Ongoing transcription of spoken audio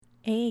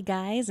Hey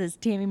guys, it's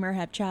Tammy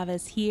Merhab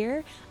Chavez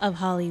here of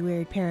Holly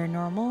Weird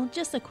Paranormal.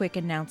 Just a quick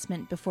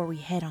announcement before we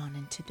head on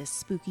into this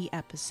spooky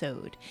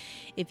episode.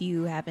 If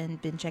you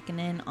haven't been checking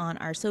in on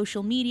our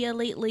social media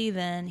lately,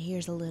 then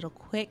here's a little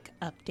quick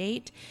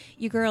update.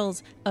 You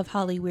girls of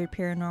Holly Weird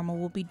Paranormal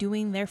will be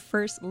doing their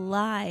first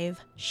live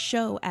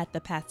show at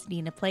the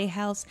Pasadena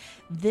Playhouse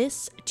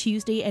this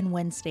Tuesday and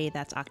Wednesday.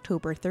 That's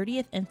October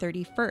 30th and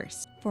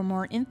 31st. For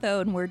more info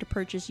and where to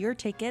purchase your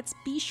tickets,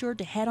 be sure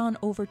to head on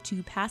over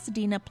to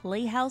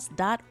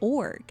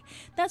PasadenaPlayhouse.org.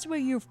 That's where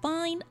you'll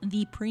find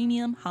the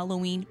premium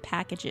Halloween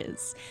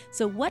packages.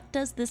 So what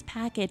does this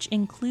package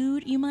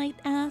include, you might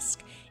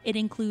ask? It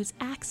includes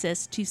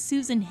access to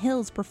Susan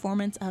Hill's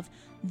performance of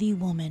The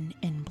Woman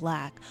in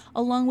Black,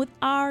 along with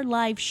our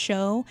live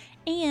show,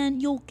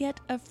 and you'll get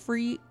a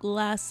free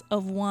glass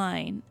of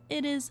wine.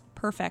 It is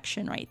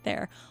perfection right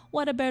there.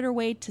 What a better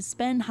way to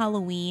spend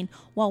Halloween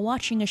while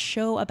watching a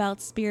show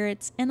about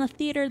spirits in a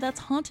theater that's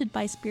haunted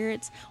by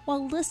spirits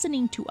while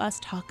listening to us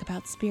talk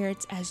about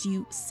spirits as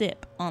you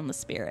sip on the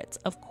spirits,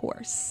 of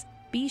course.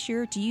 Be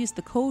sure to use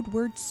the code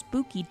word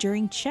SPOOKY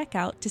during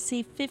checkout to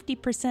save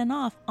 50%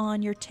 off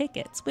on your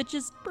tickets, which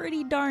is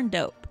pretty darn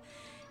dope.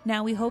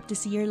 Now we hope to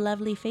see your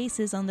lovely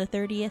faces on the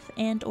 30th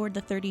and or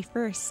the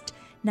 31st.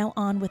 Now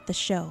on with the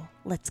show.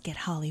 Let's get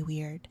Holly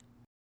Weird.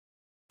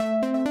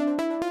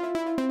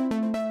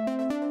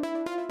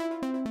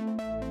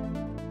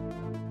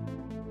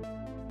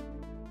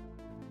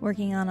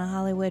 Working on a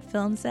Hollywood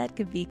film set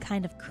could be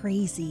kind of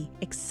crazy,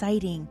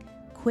 exciting,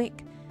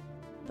 quick,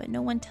 but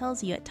no one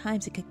tells you at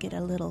times it could get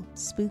a little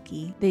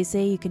spooky. They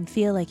say you can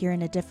feel like you're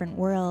in a different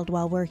world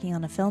while working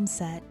on a film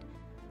set,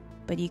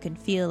 but you can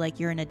feel like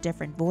you're in a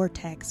different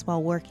vortex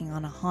while working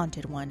on a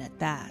haunted one at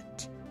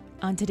that.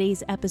 On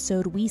today's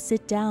episode, we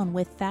sit down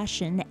with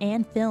fashion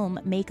and film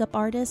makeup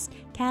artist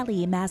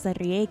Callie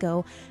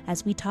Mazariego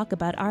as we talk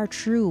about our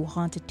true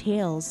haunted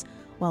tales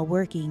while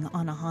working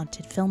on a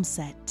haunted film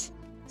set.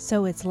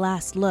 So it's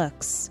last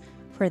looks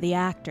for the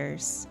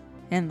actors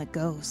and the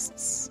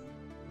ghosts.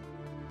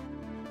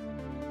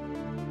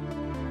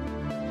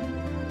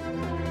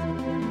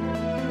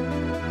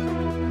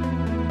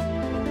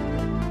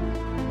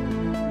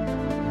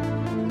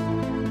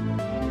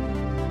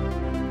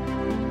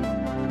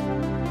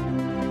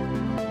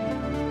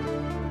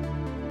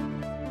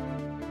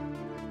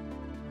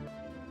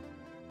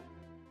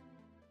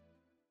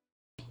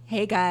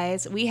 Hey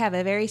guys, we have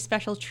a very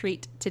special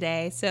treat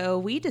today. So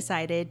we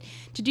decided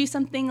to do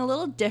something a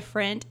little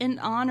different in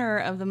honor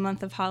of the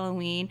month of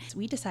Halloween. So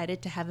we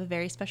decided to have a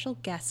very special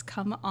guest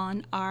come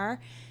on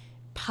our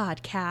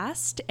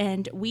podcast.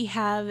 And we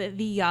have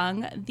the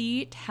young,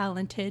 the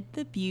talented,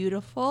 the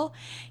beautiful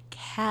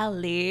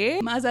Callie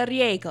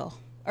Mazariego,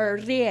 or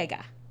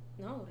Riega.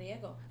 No,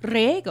 Riego.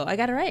 Riego, I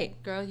got it right.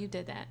 Girl, you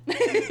did that.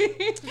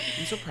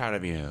 I'm so proud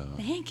of you.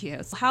 Thank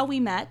you. So how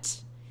we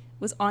met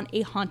was on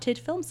a haunted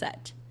film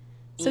set.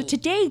 So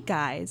today,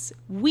 guys,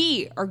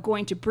 we are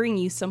going to bring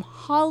you some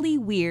Holly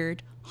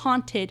Weird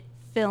haunted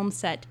film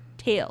set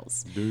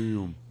tales.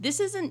 Damn. This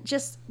isn't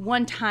just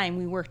one time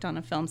we worked on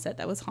a film set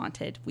that was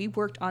haunted. We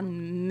worked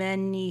on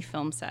many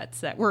film sets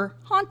that were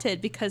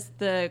haunted because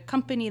the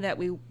company that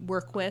we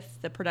work with,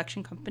 the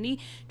production company,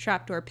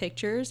 Trapdoor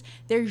Pictures,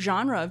 their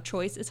genre of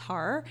choice is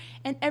horror.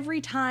 And every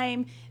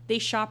time they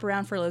shop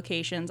around for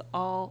locations,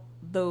 all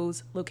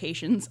those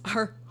locations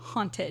are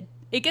haunted.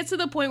 It gets to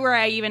the point where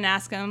I even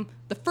ask them,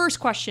 the first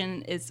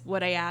question is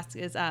what I ask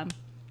is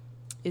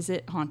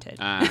it haunted?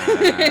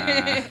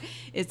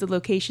 Is the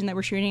location that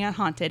we're shooting at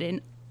haunted?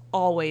 And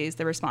always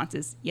the response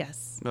is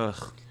yes.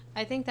 Ugh.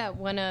 I think that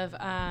one of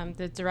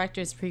the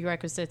director's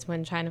prerequisites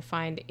when trying to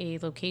find a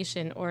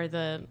location, or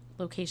the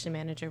location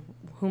manager,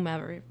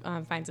 whomever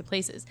finds the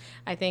places,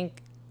 I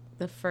think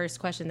the first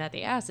question that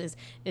they ask is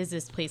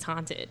this place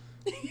haunted?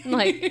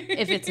 Like,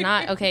 if it's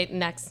not, okay,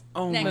 next.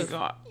 Oh Next. my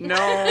God.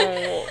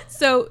 No.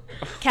 So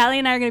Callie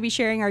and I are going to be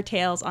sharing our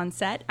tales on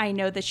set. I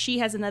know that she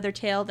has another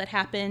tale that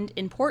happened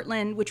in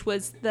Portland, which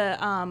was the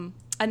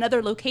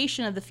another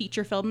location of the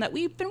feature film that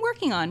we've been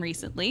working on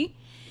recently.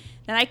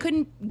 And I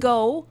couldn't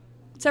go.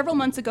 Several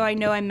months ago, I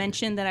know I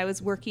mentioned that I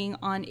was working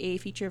on a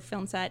feature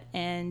film set,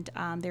 and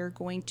they were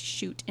going to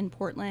shoot in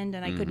Portland,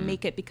 and I couldn't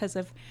make it because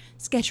of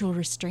schedule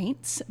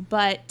restraints.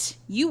 But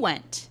you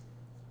went,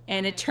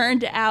 and it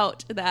turned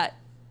out that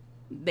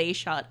they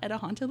shot at a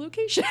haunted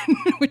location,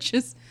 which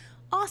is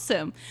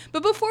awesome.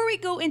 But before we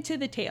go into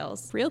the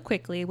tales, real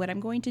quickly, what I'm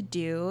going to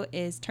do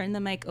is turn the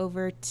mic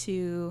over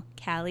to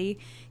Callie.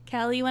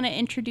 Callie, you want to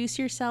introduce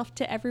yourself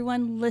to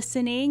everyone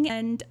listening?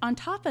 And on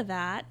top of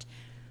that,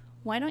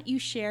 why don't you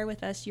share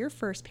with us your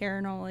first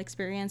paranormal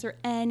experience, or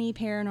any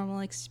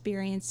paranormal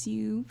experience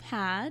you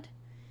had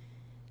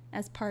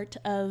as part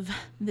of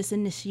this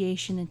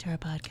initiation into our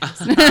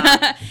podcast?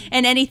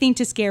 And anything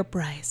to scare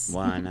Bryce.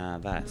 One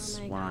of us.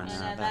 Oh my One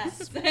gosh.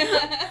 of us.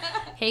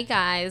 Hey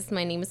guys,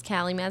 my name is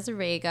Callie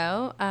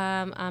Mazariego.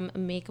 I'm a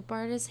makeup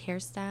artist,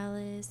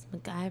 hairstylist,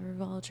 MacGyver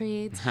of all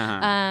trades,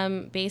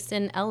 based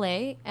in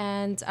LA.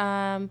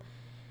 And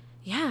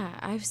yeah,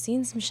 I've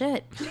seen some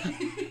shit.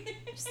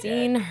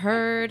 seen,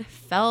 heard,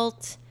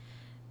 felt,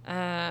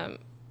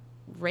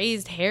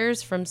 raised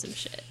hairs from some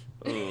shit.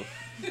 Ooh.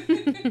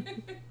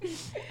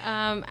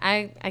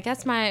 I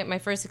guess my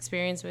first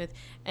experience with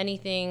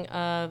anything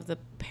of the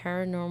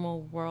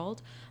paranormal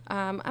world,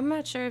 I'm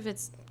not sure if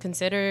it's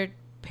considered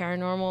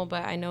paranormal,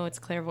 but I know it's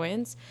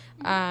clairvoyance.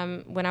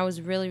 When I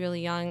was really,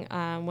 really young,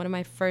 one of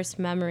my first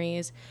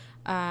memories,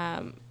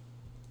 any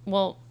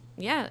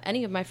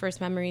of my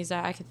first memories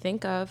that I could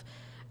think of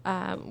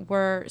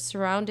were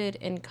surrounded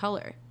in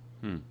color.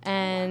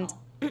 And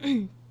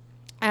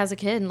as a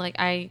kid, like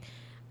I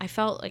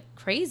felt like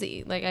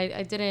crazy. Like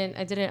I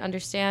didn't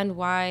understand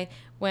why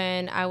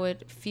when I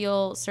would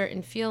feel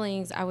certain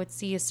feelings, I would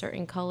see a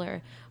certain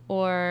color,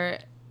 or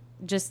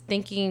just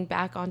thinking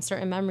back on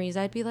certain memories,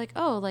 I'd be like,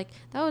 oh, like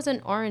that was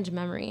an orange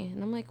memory.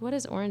 And I'm like, what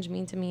does orange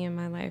mean to me in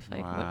my life?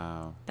 Like,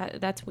 Wow.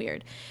 that's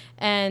weird.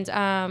 And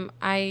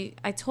I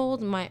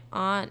told my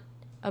aunt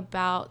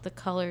about the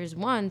colors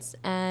once,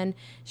 and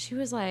she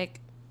was like,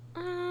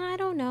 I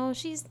don't know.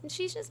 She's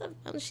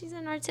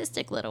an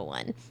artistic little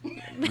one.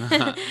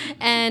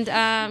 And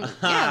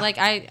like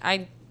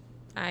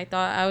I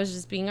thought I was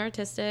just being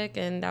artistic,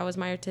 and that was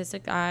my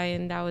artistic eye,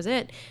 and that was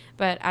it.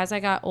 But as I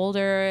got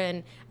older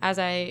and as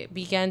I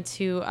began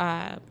to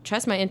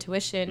trust my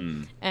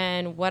intuition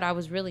and what I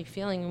was really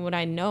feeling and what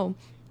I know,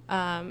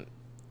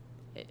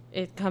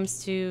 it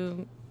comes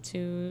to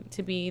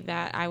be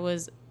that I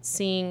was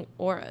seeing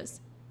auras.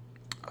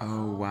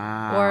 Oh,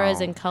 wow.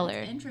 Auras in color.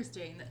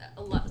 Interesting.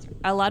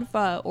 A lot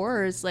of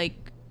auras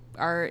like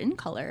are in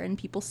color, and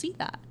people see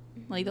that.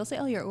 Like they'll say,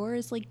 "Oh, your aura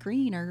is like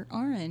green or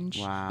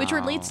orange," which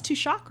relates to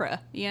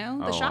chakra. You know,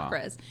 the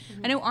chakras.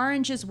 Wow. I know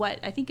orange is what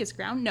I think is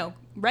ground. No,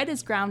 red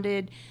is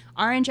grounded.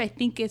 Orange, I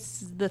think,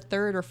 is the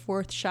third or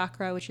fourth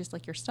chakra, which is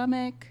like your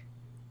stomach.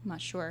 I'm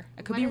not sure.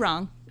 I could be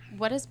wrong.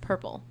 What is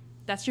purple?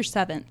 That's your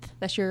seventh.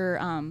 That's your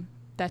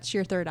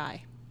third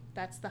eye.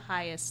 That's the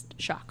highest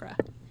chakra.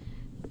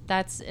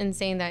 That's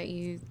insane that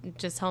you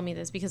just tell me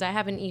this, because I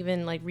haven't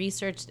even like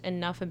researched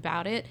enough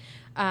about it.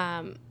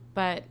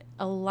 But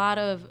a lot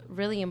of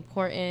really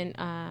important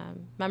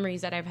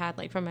memories that I've had,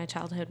 like from my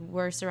childhood,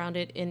 were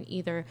surrounded in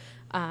either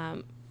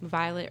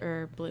violet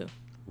or blue.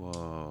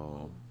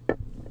 Whoa.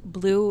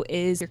 Blue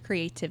is your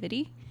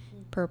creativity.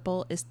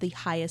 Purple is the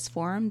highest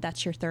form.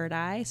 That's your third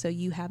eye. So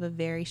you have a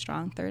very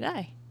strong third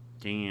eye.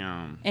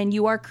 Damn. And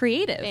you are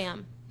creative.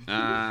 Bam.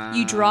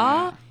 You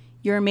draw.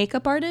 You're a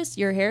makeup artist.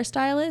 You're a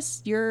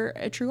hairstylist. You're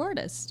a true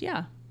artist.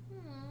 Yeah.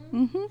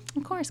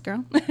 Of course,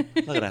 girl.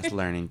 Look at us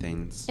learning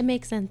things. It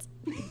makes sense.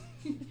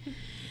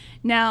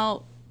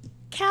 Now,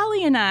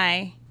 Callie and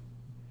I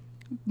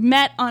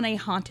met on a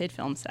haunted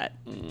film set.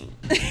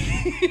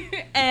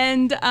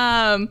 And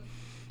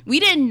we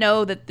didn't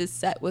know that this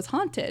set was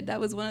haunted. That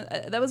was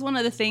one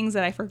of the things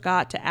that I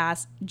forgot to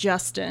ask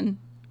Justin,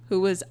 who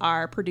was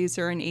our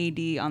producer and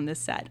AD on this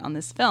set, on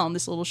this film,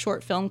 this little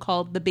short film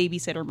called The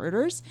Babysitter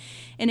Murders.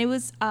 And it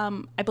was,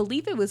 I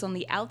believe it was on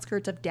the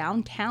outskirts of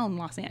downtown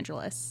Los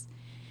Angeles.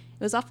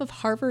 It was off of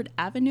Harvard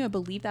Avenue. I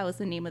believe that was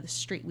the name of the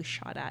street we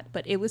shot at.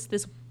 But it was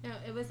this... No,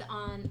 it was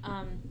on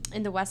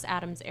in the West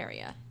Adams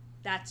area.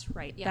 That's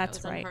right. Yeah, that's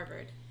it was right. on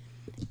Harvard.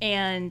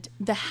 And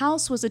the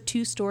house was a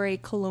 2-story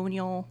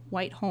colonial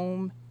white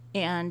home.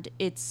 And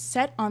it's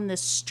set on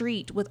this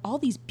street with all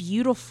these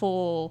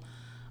beautiful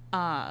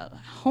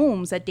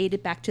homes that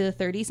dated back to the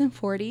 30s and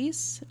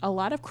 40s. A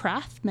lot of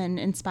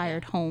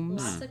craftsman-inspired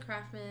homes. Lots of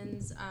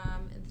craftsmans.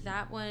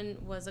 That one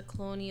was a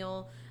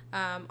colonial...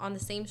 on the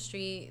same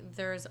street,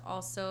 there's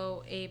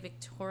also a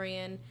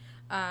Victorian,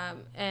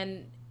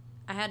 and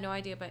I had no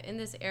idea, but in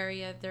this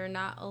area, they're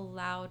not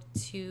allowed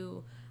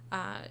to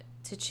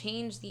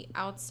change the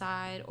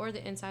outside or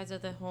the insides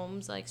of the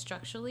homes, like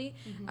structurally,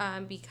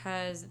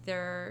 because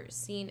they're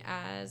seen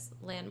as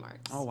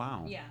landmarks. Oh,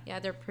 wow. Yeah,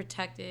 they're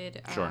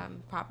protected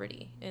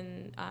property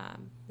in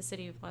the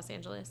city of Los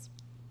Angeles.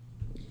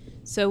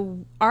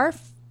 So our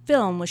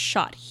film was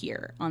shot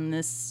here on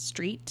this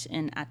street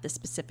and at this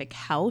specific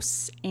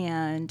house,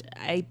 and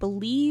I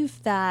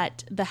believe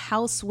that the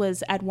house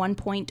was at one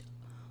point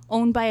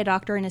owned by a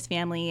doctor and his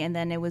family, and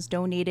then it was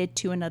donated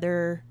to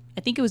another,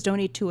 I think it was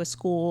donated to a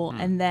school,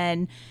 and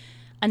then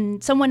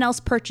someone else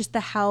purchased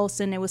the house,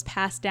 and it was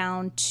passed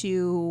down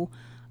to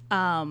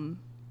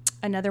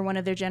another one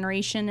of their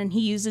generation, and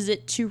he uses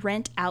it to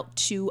rent out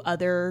to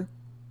other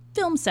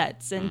film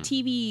sets and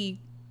TV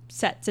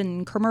sets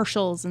and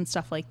commercials and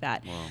stuff like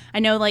that. Wow. I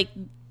know, like,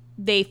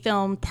 they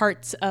filmed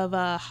parts of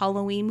a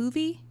Halloween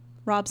movie.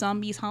 Rob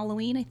Zombie's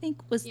Halloween, I think,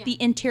 was the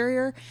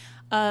interior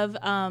of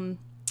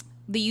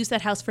they used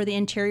that house for the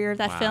interior of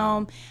that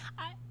film.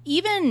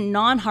 Even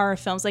non-horror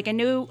films, like I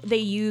know they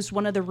used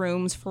one of the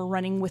rooms for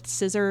Running with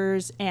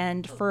Scissors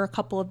and for a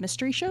couple of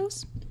mystery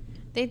shows.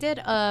 They did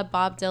a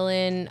Bob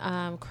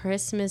Dylan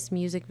Christmas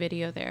music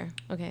video there.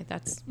 Okay,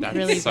 that's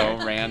really so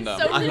random.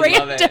 So I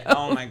random. love it.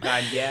 Oh my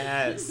God,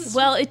 yes.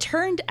 Well, it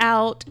turned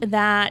out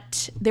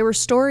that there were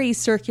stories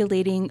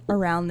circulating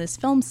around this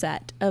film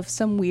set of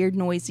some weird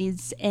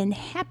noises and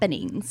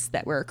happenings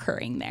that were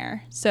occurring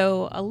there.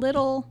 So a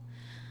little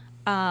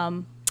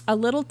a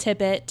little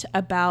tidbit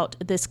about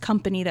this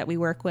company that we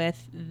work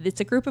with.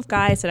 It's a group of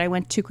guys that I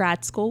went to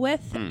grad school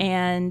with,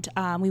 and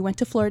we went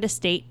to Florida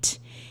State.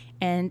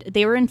 And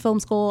they were in film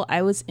school.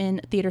 I was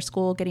in theater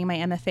school getting my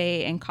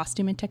MFA in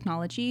costume and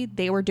technology.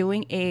 They were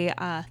doing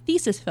a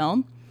thesis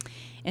film.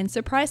 And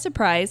surprise,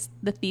 surprise,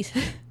 the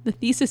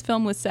thesis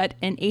film was set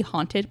in a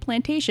haunted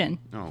plantation.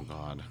 Oh,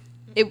 God.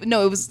 It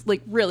was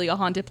like really a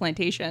haunted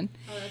plantation.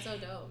 Oh, that's so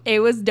dope. It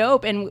was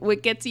dope. And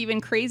what gets even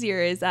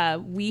crazier is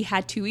we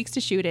had 2 weeks to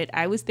shoot it.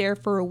 I was there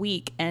for a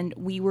week, and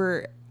we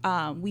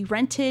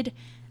rented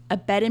a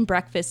bed and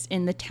breakfast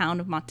in the town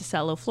of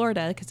Monticello,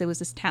 Florida, because it was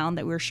this town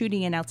that we were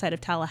shooting in outside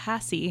of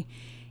Tallahassee,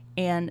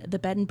 and the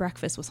bed and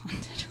breakfast was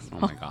haunted as well.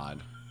 Oh, my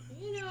God.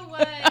 You know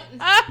what?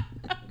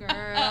 Girl.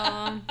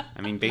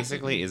 I mean,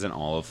 basically, isn't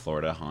all of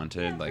Florida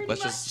haunted? Yeah, Like,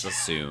 let's just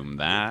assume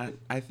that.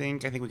 I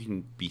think we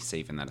can be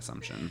safe in that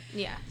assumption.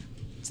 Yeah.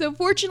 So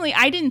fortunately,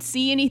 I didn't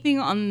see anything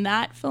on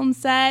that film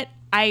set.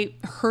 I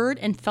heard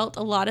and felt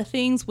a lot of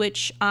things,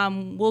 which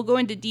we'll go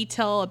into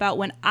detail about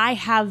when I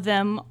have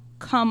them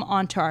come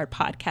onto our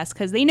podcast,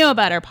 because they know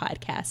about our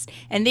podcast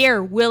and they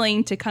are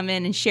willing to come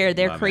in and share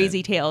their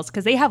crazy tales,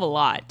 because they have a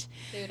lot.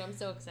 Dude, I'm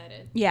so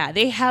excited. Yeah,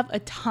 they have a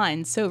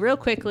ton. So real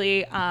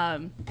quickly,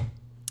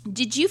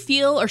 did you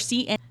feel or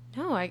see any?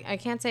 No, I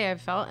can't say I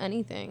felt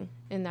anything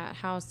in that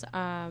house.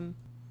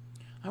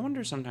 I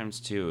wonder sometimes,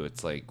 too,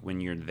 it's like when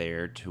you're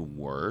there to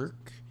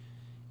work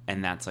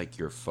and that's like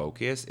your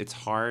focus, it's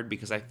hard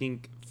because I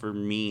think for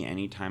me,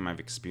 anytime I've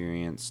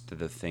experienced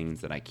the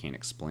things that I can't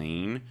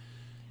explain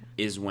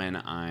is when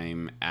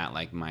I'm at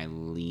like my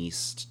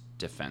least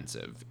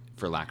defensive,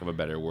 for lack of a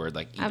better word,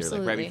 like either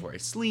like right before I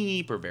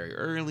sleep or very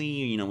early.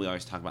 You know, we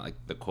always talk about like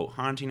the quote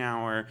haunting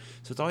hour.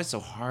 So it's always so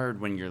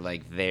hard when you're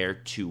like there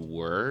to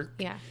work.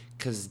 Yeah.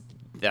 Because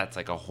that's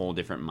like a whole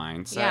different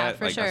mindset. Yeah,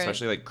 for like, sure.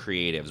 Especially like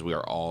creatives, we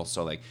are all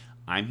so like,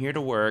 I'm here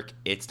to work.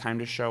 It's time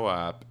to show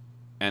up.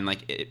 And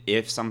like,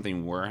 if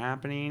something were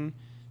happening,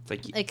 it's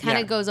like it kind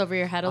of goes over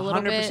your head a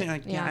little bit. 100%.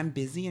 Like, yeah, I'm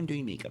busy. I'm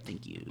doing makeup.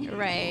 Thank you.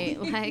 Right.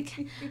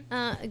 Like,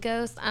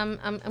 Ghost,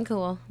 I'm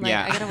cool. Like,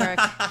 Yeah. I gotta work.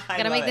 I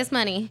gotta make this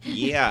money.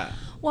 Yeah.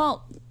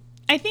 Well,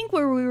 I think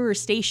where we were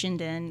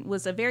stationed in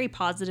was a very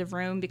positive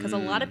room, because a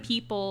lot of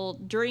people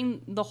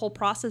during the whole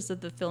process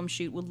of the film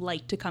shoot would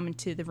like to come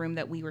into the room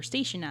that we were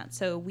stationed at.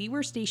 So we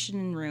were stationed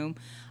in a room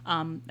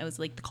that was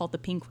like called the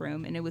Pink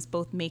Room, and it was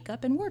both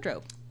makeup and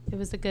wardrobe. It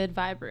was a good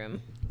vibe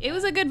room. It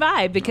was a good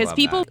vibe because love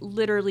people that.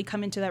 literally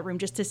come into that room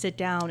just to sit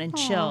down and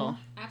chill.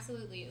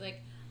 Absolutely.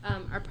 Like,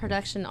 our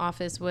production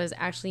office was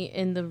actually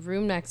in the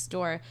room next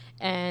door,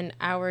 and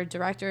our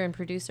director and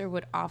producer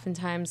would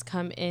oftentimes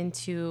come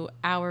into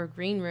our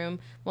green room,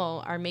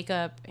 well, our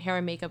hair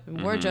and makeup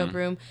and wardrobe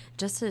room,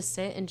 just to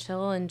sit and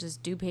chill and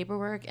just do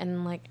paperwork.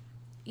 And like,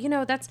 you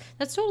know, that's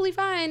totally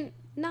fine.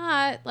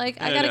 Not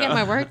like I gotta get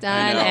my work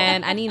done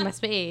and I need my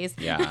space.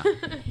 Yeah.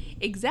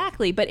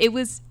 Exactly. But it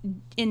was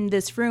in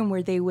this room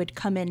where they would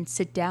come in,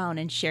 sit down,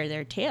 and share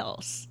their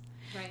tales.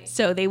 Right.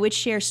 So they would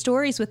share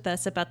stories with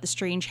us about the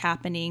strange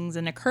happenings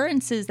and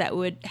occurrences that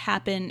would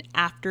happen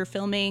after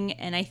filming,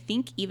 and I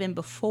think even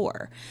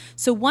before.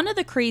 So one of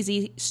the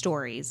crazy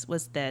stories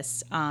was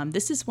this.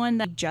 This is one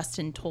that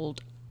Justin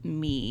told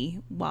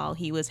me while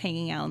he was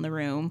hanging out in the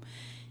room,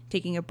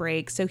 taking a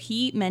break. So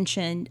he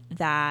mentioned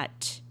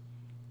that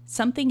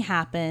something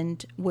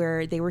happened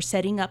where they were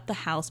setting up the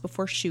house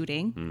before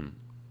shooting.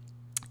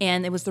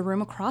 And it was the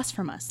room across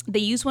from us. They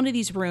used one of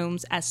these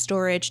rooms as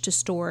storage to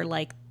store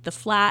like the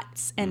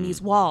flats and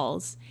these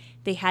walls.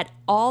 They had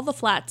all the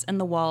flats and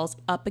the walls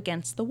up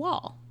against the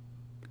wall.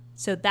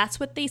 So that's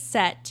what they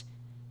set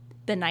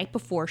the night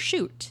before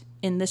shoot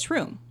in this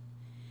room.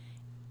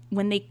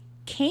 When they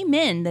came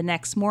in the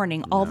next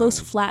morning, all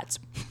those flats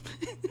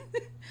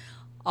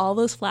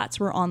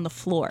were on the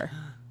floor.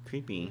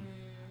 Creepy.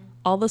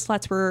 All those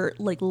flats were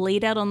like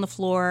laid out on the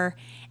floor,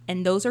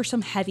 and those are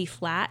some heavy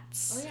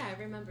flats. Oh yeah, I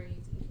remember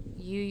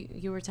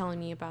you were telling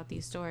me about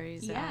these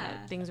stories.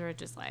 Yeah. Things were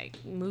just like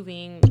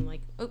moving,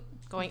 like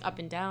going up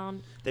and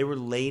down. They were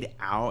laid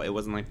out. It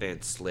wasn't like they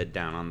had slid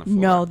down on the floor.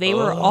 No, they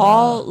were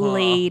all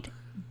laid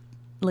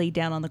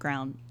down on the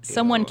ground.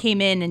 Someone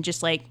came in and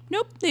just like,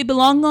 nope, they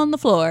belong on the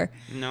floor.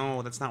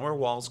 No, that's not where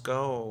walls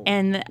go.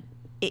 And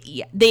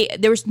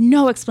there was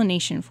no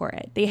explanation for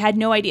it. They had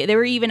no idea. They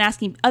were even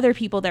asking other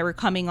people that were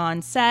coming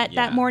on set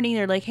that morning.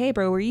 They're like, hey,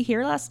 bro, were you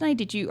here last night?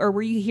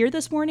 Were you here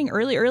this morning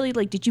early?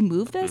 Like, did you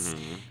move this?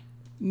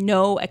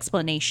 No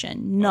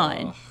explanation.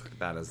 None. Ugh,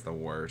 that is the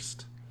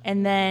worst.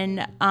 And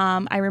then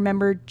I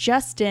remember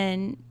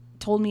Justin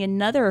told me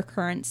another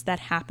occurrence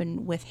that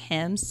happened with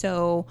him.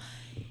 So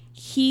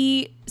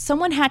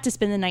someone had to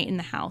spend the night in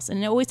the house,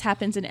 and it always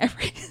happens in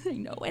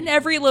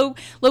every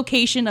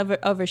location of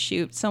a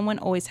shoot. Someone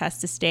always has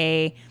to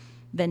stay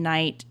the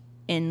night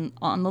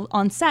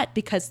on set,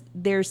 because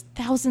there's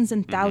thousands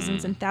and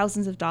thousands and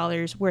thousands of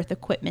dollars worth of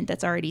equipment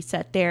that's already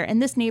set there,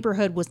 and this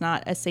neighborhood was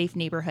not a safe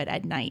neighborhood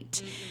at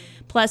night.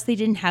 Plus, they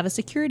didn't have a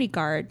security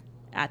guard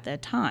at the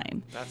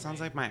time. That sounds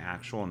like my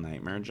actual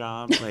nightmare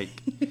job. Like,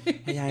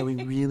 hey, we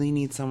really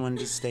need someone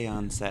to stay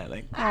on set.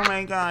 Like, oh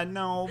my God,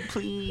 no,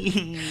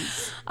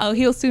 please. Oh,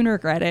 he'll soon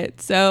regret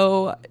it.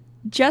 So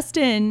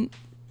Justin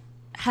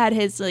had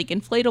his like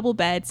inflatable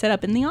bed set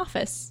up in the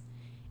office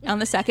on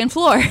the second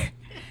floor.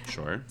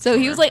 Sure. So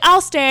he was like,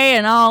 I'll stay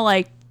and I'll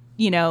like,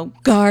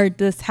 guard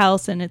this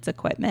house and its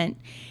equipment.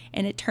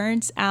 And it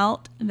turns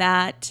out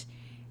that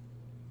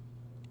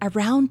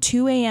around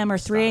 2 a.m. or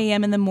 3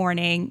 a.m. in the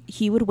morning,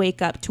 he would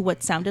wake up to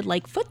what sounded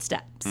like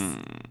footsteps.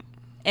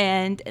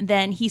 And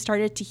then he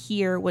started to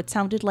hear what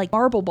sounded like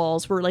marble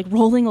balls were like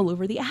rolling all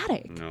over the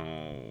attic.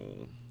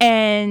 No.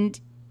 And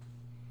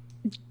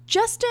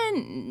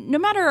Justin,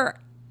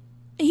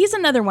 he's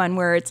another one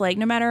where it's like,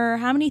 no matter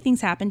how many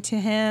things happen to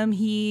him,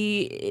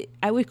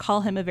 I would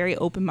call him a very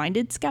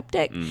open-minded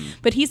skeptic,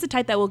 but he's the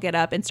type that will get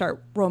up and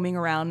start roaming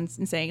around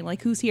and saying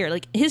like, who's here?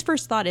 Like his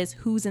first thought is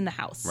who's in the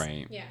house?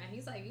 Right. Yeah, and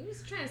he's like,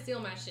 who's trying to steal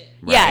my shit?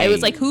 Right. Yeah, it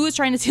was like, who's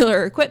trying to steal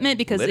our equipment?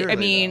 Because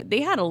Literally, they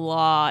had a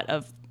lot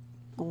of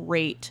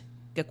great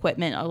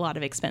equipment, a lot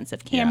of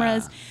expensive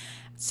cameras. Yeah.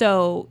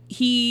 So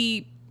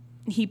he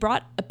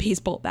brought a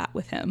baseball bat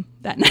with him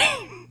that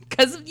night.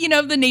 Because,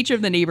 the nature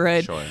of the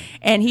neighborhood. Sure.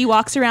 And he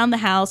walks around the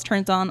house,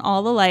 turns on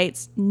all the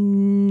lights.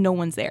 No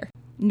one's there.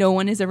 No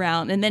one is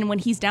around. And then when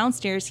he's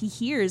downstairs, he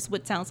hears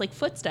what sounds like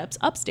footsteps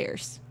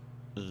upstairs.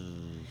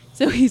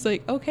 So he's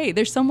like, okay,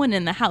 there's someone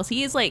in the house.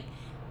 He is like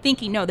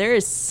thinking, no, there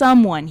is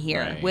someone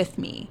here with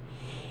me.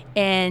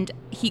 And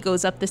he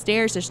goes up the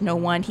stairs. There's no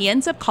one. He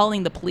ends up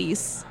calling the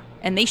police.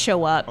 And they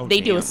show up. Oh, They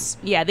damn.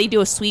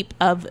 do a sweep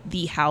of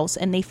the house,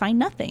 and they find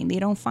nothing. They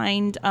don't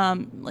find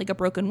like a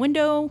broken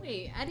window.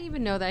 Wait, I didn't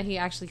even know that he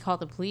actually called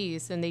the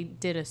police and they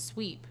did a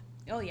sweep.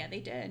 Oh yeah,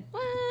 they did.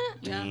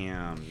 What?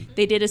 Damn.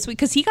 They did a sweep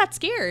because he got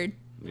scared.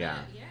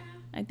 Yeah.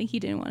 I think he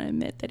didn't want to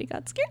admit that he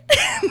got scared.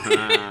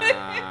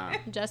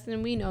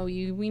 Justin, we know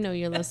you. We know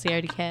you're a little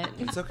scaredy cat.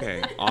 It's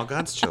okay. All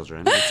God's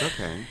children. It's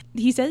okay.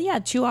 He said, yeah,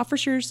 2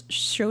 officers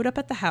showed up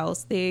at the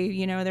house.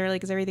 They're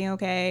like, is everything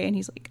okay? And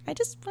he's like, I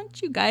just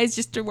want you guys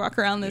just to walk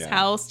around this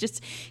house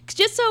just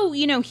so,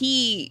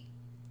 he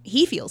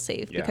feels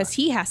safe because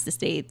he has to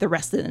stay the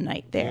rest of the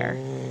night there.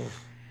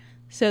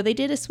 So they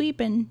did a sweep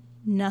and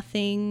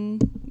nothing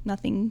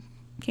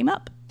came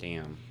up.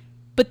 Damn.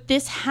 But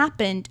this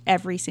happened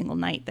every single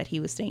night that he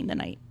was staying the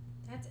night.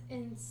 That's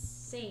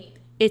insane.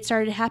 It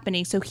started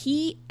happening. So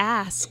he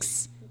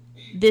asks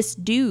this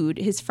dude,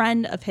 his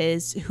friend of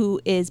his,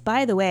 who is,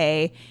 by the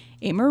way,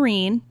 a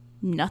Marine.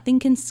 Nothing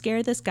can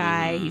scare this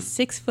guy. He's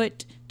 6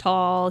 foot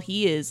tall.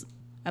 He is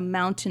a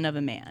mountain of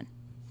a man.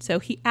 So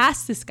he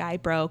asked this guy,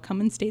 bro,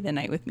 come and stay the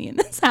night with me in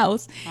this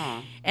house.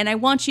 And I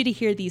want you to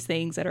hear these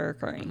things that are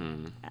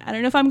occurring. I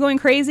don't know if I'm going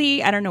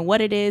crazy. I don't know what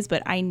it is,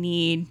 but I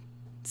need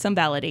some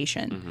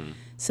validation.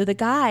 So the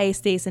guy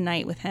stays the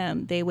night with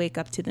him. They wake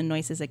up to the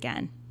noises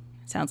again.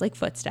 Sounds like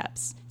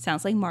footsteps.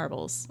 Sounds like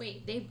marbles.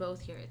 Wait, they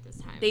both hear it this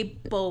time. They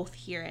both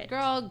hear it.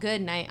 Girl,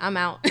 good night. I'm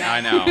out.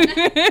 I know.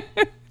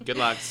 Good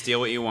luck.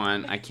 Steal what you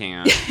want. I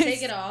can't.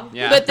 Take it all.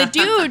 Yeah. But the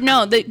dude,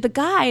 no, the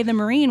guy, the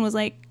Marine was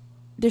like,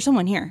 there's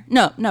someone here.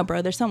 No,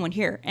 bro, there's someone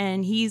here.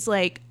 And he's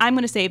like, I'm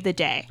going to save the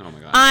day. Oh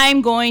my God.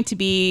 I'm going to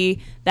be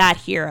that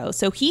hero.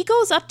 So he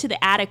goes up to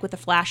the attic with a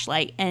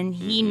flashlight and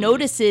he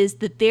notices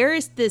that there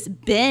is this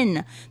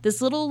bin,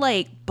 this little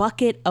like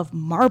bucket of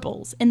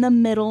marbles in the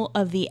middle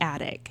of the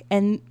attic.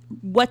 And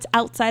what's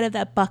outside of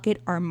that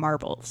bucket are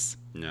marbles.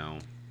 No.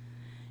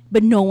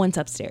 But no one's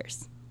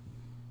upstairs.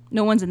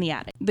 No one's in the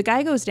attic. The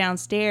guy goes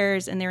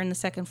downstairs and they're in the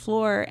second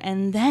floor.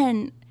 And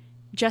then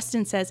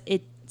Justin says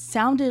it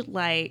sounded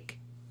like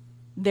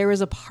there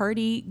was a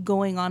party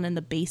going on in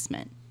the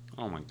basement.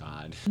 Oh my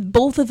God.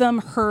 Both of them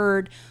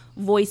heard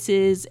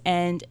voices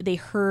and they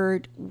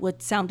heard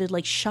what sounded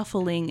like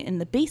shuffling in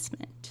the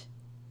basement.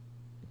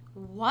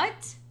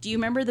 What? Do you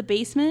remember the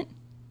basement?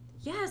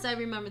 Yes, I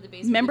remember the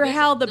basement. Remember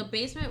how the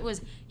basement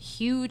was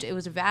huge? It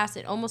was vast.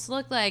 It almost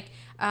looked like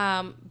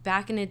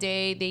back in the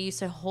day they used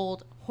to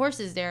hold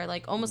horses there,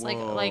 like almost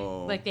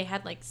like they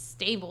had like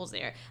stables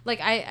there. Like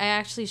I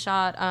actually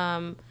shot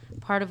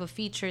part of a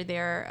feature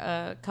there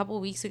a couple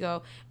weeks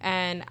ago,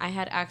 and I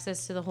had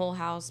access to the whole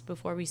house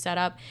before we set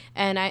up,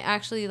 and I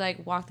actually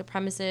like walked the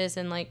premises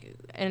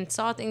and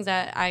saw things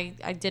that I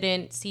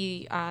didn't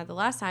see the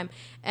last time,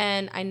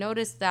 and I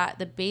noticed that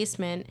the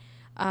basement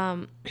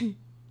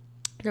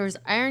there was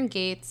iron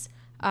gates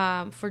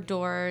for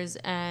doors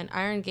and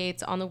iron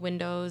gates on the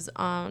windows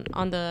on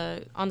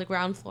the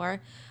ground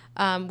floor,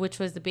 which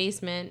was the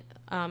basement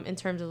in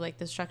terms of like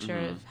the structure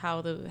of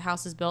how the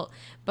house is built.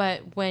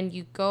 But when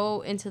you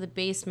go into the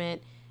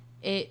basement,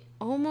 it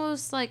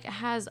almost like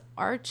has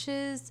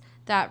arches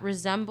that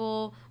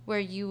resemble where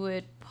you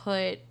would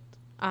put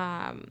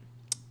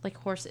like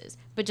horses,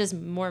 but just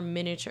more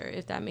miniature,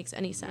 if that makes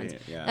any sense.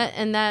 Yeah.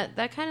 And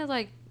that kind of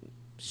like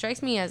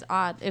strikes me as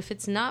odd. If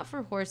it's not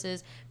for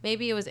horses,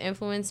 maybe it was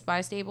influenced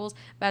by stables,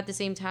 but at the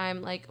same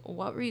time, like,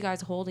 what were you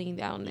guys holding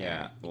down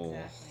there? Yeah.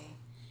 Exactly.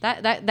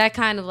 That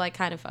kind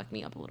of fucked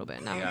me up a little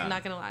bit. No, I'm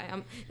not gonna lie.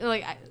 I'm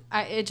like,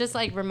 it just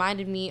like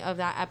reminded me of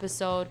that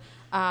episode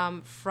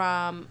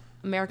from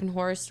American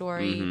Horror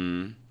Story.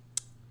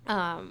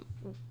 Mm-hmm.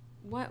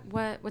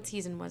 What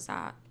season was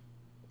that?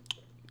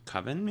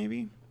 Coven,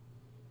 maybe?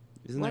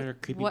 Isn't there a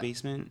creepy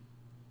basement?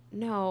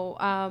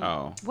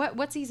 No.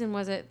 What season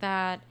was it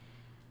that?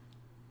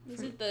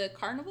 Was it the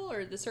carnival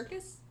or the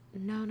circus?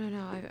 No.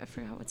 I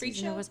forgot what Freak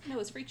season show? it was. No, it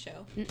was Freak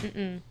Show.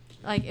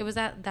 Like it was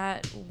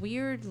that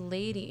weird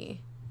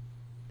lady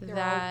They're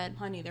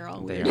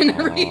all They weird.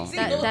 are all-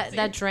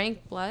 that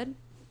drank blood.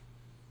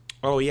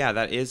 Oh, yeah,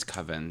 that is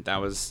Coven.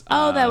 That was...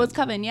 that was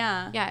Coven,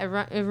 yeah.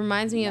 Yeah, it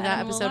reminds me of that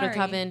Madame episode of Lalaurie.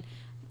 Coven.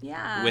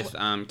 Yeah. With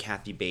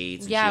Kathy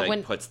Bates. And Yeah, she,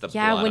 when puts the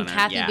blood when on her.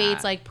 Kathy Yeah.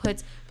 Bates like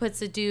puts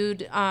the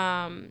dude in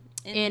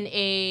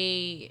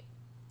a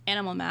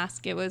animal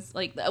mask. It was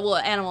like,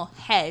 animal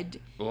head.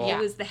 Oh. It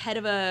was the head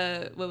of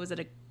a, what was it?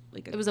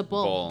 it was a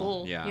bull.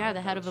 Bull. Yeah. Yeah,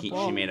 the head of a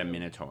bull. She made a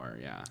minotaur,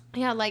 yeah.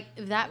 Yeah, like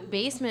that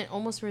basement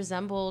almost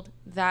resembled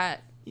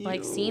that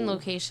like scene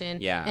location.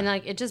 Yeah. And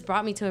like it just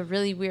brought me to a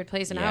really weird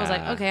place and I was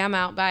like, Yeah. okay, I'm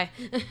out. Bye.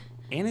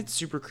 And it's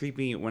super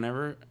creepy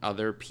whenever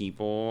other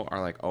people are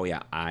like, oh,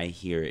 yeah, I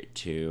hear it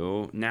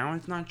too. Now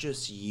it's not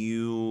just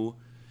you.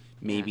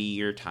 Maybe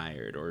you're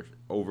tired or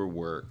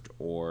overworked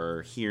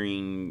or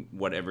hearing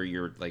whatever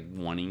you're like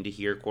wanting to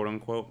hear, quote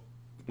unquote.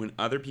 When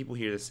other people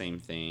hear the same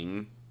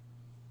thing,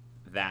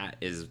 that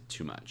is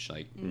too much.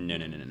 Like, no.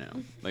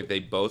 Like, they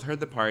both heard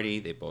the party.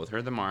 They both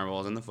heard the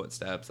marbles and the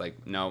footsteps.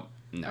 Like, no.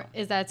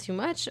 Is that too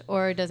much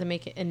or does it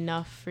make it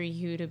enough for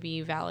you to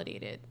be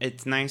validated?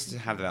 It's nice to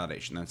have the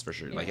validation, that's for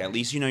sure. Like, at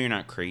least you know you're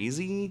not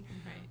crazy.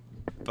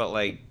 Right. But,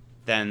 like,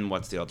 then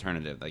what's the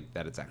alternative? Like,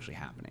 that it's actually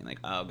happening. Like,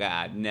 oh,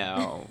 God,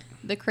 no.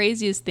 The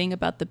craziest thing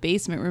about the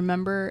basement,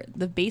 remember,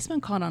 the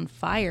basement caught on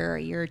fire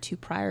a year or two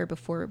prior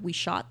before we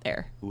shot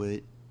there.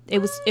 What?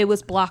 It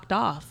was blocked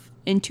off.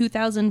 In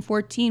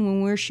 2014,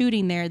 when we were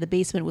shooting there, the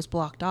basement was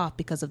blocked off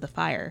because of the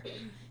fire.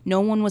 No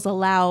one was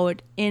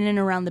allowed in and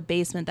around the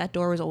basement. That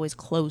door was always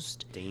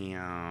closed.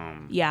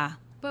 Damn. Yeah.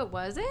 But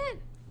was it?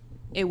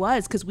 It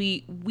was because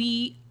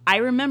I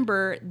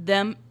remember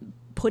them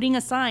putting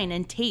a sign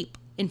and tape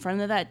in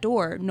front of that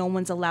door. No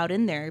one's allowed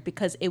in there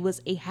because it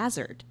was a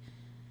hazard.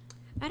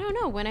 I don't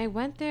know. When I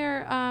went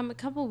there a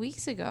couple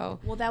weeks ago.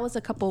 Well, that was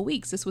a couple of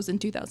weeks. This was in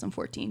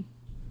 2014.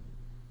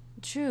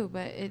 True,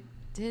 but it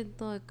did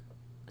look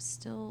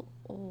still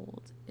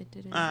old. It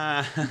didn't.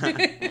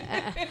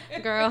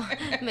 Girl,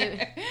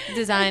 maybe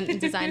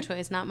design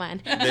choice, not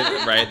mine.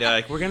 Right? They're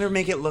like, we're going to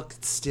make it look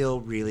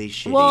still really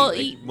shitty. Well,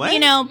 like, what? you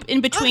know,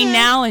 in between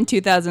now and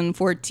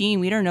 2014,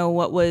 we don't know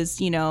what was,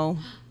 you know.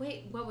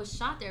 Wait, what was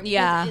shot there?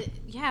 Yeah.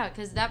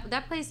 Because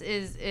that place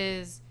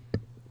is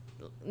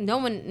no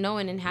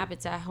one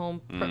inhabits that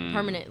home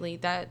permanently.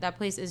 That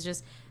place is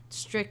just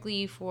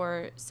strictly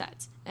for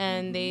sets,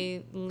 and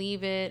they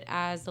leave it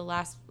as the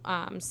last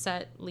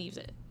set leaves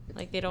it.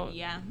 Like they don't.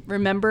 Yeah.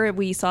 Remember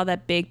we saw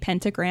that big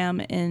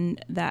pentagram in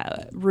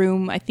that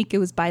room? I think it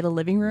was by the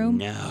living room.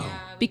 No. Yeah,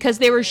 Because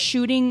they were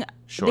shooting.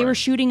 Sure. They were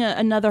shooting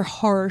another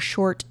horror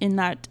short in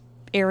that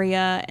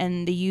area,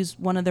 and they used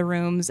one of the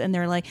rooms, and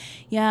they're like,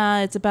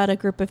 yeah, it's about a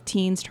group of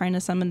teens trying to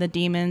summon the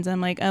demons.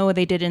 I'm like, oh,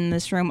 they did it in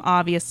this room,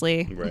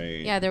 obviously. Right.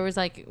 Yeah, there was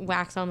like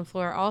wax on the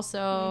floor also.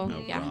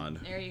 Oh, Yeah. God.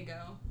 There you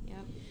go. Yep.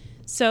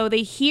 So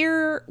they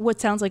hear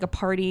what sounds like a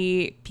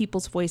party,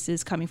 people's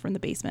voices coming from the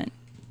basement.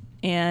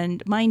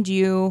 And mind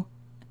you,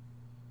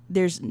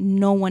 there's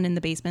no one in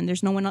the basement.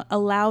 There's no one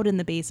allowed in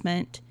the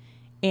basement.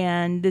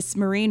 And this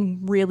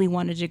Marine really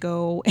wanted to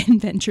go and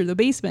venture the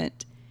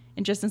basement.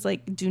 And Justin's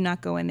like, do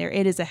not go in there.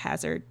 It is a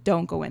hazard.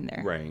 Don't go in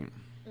there. Right.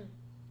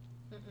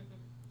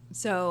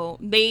 So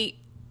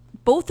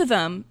both of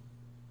them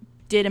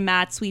did a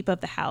mad sweep of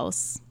the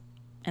house,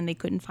 and they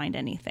couldn't find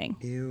anything.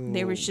 Ew.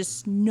 There was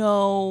just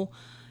no,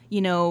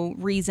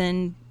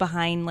 reason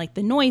behind like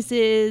the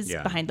noises,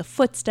 Yeah. behind the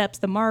footsteps,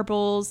 the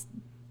marbles,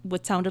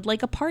 what sounded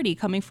like a party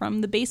coming from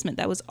the basement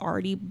that was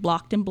already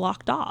blocked and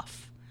blocked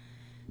off.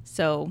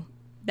 So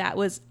that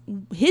was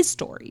his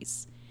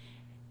stories.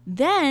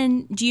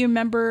 Then, do you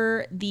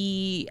remember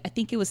I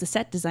think it was the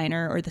set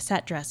designer or the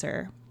set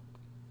dresser?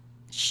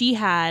 She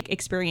had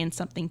experienced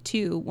something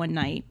too one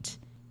night,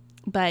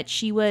 but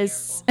she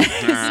was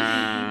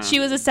she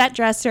was a set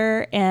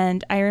dresser,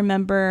 and I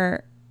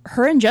remember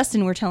her and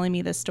Justin were telling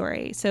me this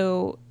story.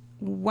 So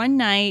one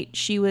night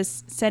she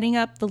was setting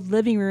up the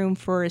living room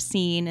for a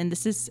scene, and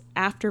this is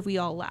after we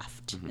all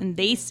left. And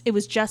it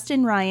was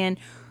Justin, Ryan,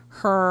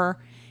 her,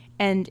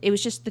 and it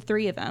was just the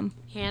three of them.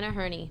 Hannah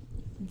Hurney.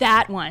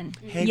 That one.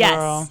 Hey, yes.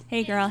 girl.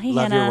 Hey, girl. Hey,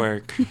 Love Hannah. your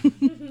work.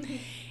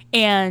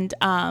 And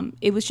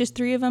it was just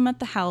three of them at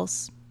the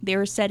house. They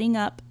were setting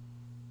up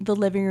the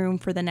living room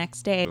for the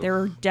next day. They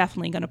were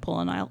definitely going to pull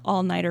an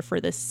all-nighter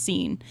for this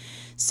scene.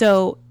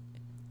 So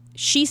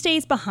she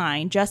stays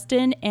behind.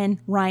 Justin and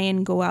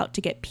Ryan go out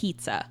to get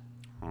pizza.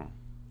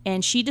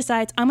 And she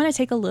decides, I'm going to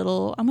take a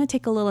little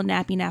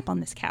nappy nap on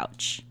this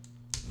couch.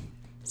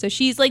 So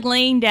she's like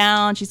laying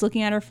down. She's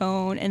looking at her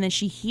phone. And then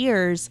she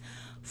hears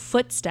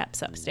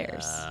footsteps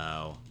upstairs.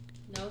 Oh.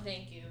 No,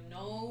 thank you.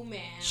 No, ma'am.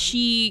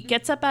 She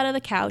gets up out of the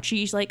couch.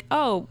 She's like,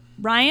 oh,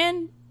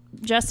 Ryan,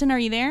 Justin, are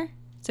you there?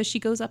 So she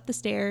goes up the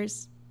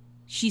stairs.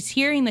 She's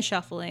hearing the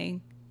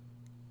shuffling,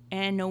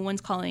 and no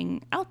one's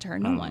calling out to her.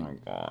 No one. my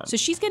God. So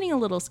she's getting a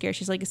little scared.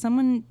 She's like, did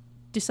someone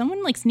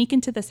like sneak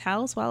into this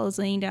house while I was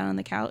laying down on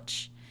the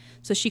couch?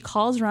 So she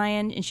calls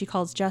Ryan and she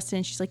calls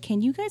Justin. She's like,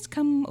 can you guys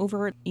come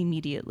over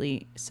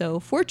immediately? So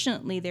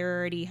fortunately, they're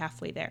already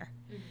halfway there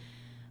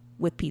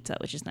with pizza,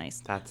 which is nice.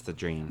 That's the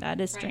dream.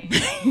 That is Right.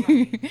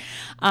 strange.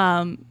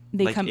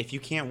 They Like, come. if you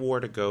can't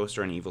ward a ghost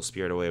or an evil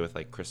spirit away with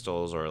like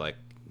crystals or like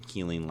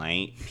healing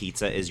light,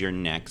 pizza is your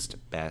next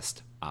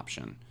best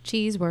option.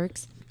 Cheese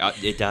works.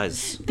 It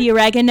does. The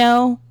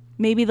oregano,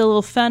 maybe the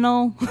little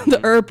fennel, the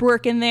herb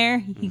work in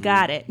there. You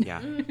got it. Yeah.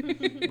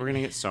 We're going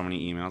to get so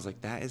many emails like,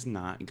 that is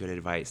not good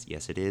advice.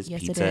 Yes, it is.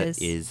 Yes, it Pizza is.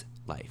 is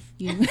life.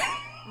 You-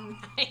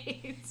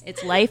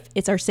 It's life.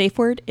 It's our safe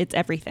word. It's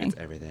everything. It's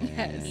everything.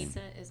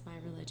 Pizza is my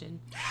religion.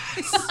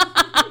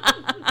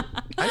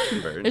 I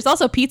convert. There's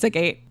also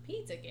Pizzagate.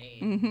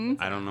 Pizzagate.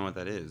 I don't know what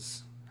that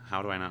is.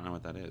 How do I not know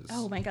what that is?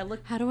 Oh my God! Look.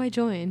 How do I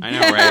join? I know,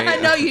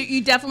 right? No,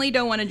 you definitely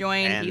don't want to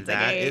join And Pizzagate.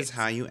 that is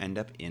how you end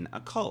up in a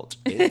cult.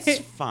 It's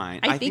fine.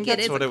 I I think think it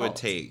that's is what a it would cult.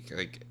 take.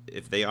 Like,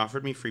 if they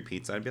offered me free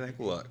pizza, I'd be like,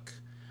 look,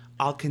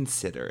 I'll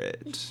consider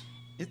it.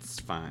 It's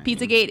fine.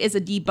 Pizzagate is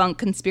a debunked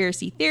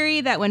conspiracy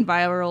theory that went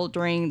viral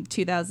during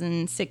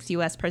 2006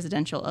 U.S.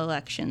 presidential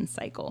election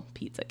cycle.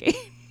 Pizzagate.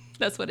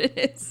 That's what it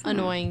is.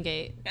 Annoying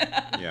gate.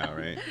 Yeah,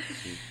 right?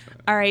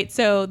 All right,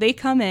 so they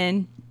come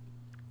in.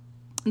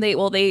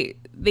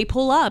 They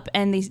pull up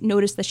and they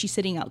notice that she's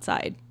sitting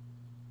outside.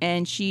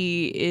 And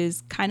she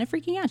is kind of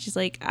freaking out. She's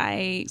like,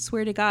 I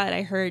swear to God,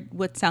 I heard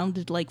what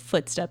sounded like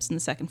footsteps on the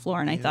second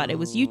floor, and I thought it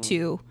was you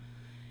two.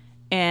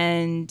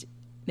 And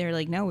they're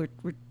like, no,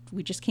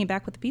 we just came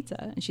back with the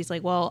pizza. And she's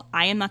like, well,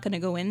 I am not going to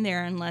go in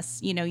there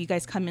unless, you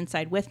guys come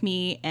inside with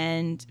me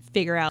and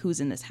figure out who's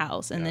in this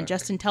house. And then Yuck.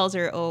 Justin tells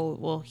her, oh,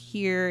 well,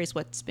 here is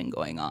what's been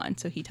going on.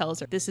 So he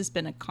tells her this has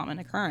been a common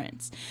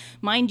occurrence.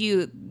 Mind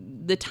you,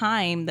 the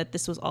time that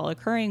this was all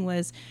occurring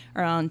was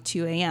around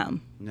 2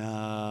 a.m.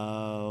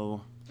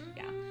 No.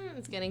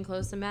 It's getting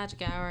close to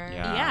magic hour.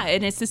 Yeah. Yeah,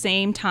 and it's the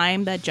same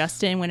time that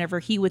Justin, whenever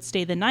he would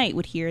stay the night,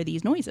 would hear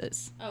these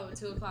noises. Oh,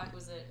 2 o'clock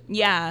was it?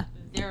 Yeah,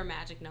 Their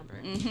magic number.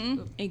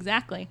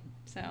 exactly.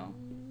 So,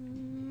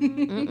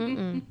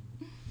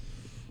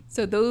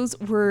 so those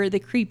were the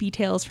creepy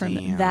tales from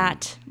Damn.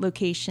 that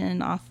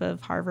location off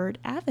of Harvard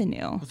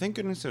Avenue. Well, thank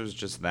goodness it was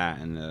just that,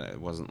 and it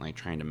wasn't like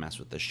trying to mess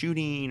with the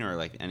shooting or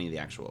like any of the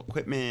actual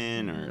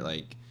equipment or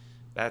like.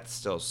 That's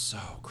still so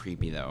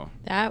creepy, though.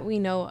 That we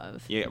know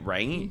of. Yeah,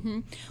 right?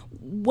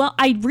 Well,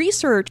 I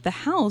researched the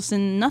house,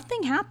 and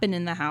nothing happened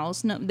in the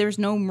house. No, there's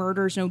no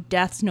murders, no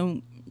deaths,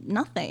 no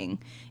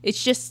nothing.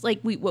 It's just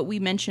like what we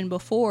mentioned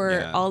before.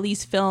 Yeah. All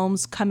these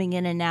films coming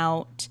in and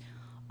out,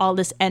 all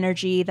this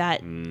energy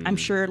that I'm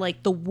sure,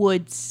 like the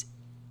wood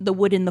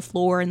in the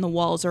floor and the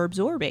walls are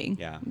absorbing.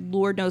 Yeah.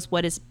 Lord knows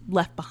what is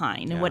left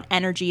behind and Yeah. what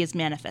energy is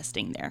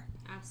manifesting there.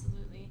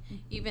 Absolutely.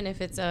 Even if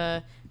it's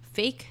a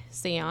fake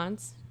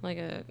seance, like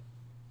a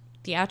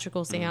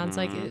theatrical seance,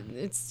 like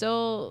it's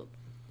still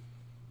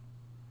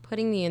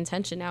putting the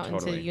intention out into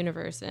the Totally.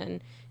 universe.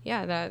 And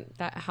yeah,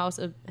 that house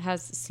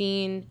has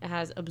seen,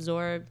 has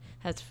absorbed,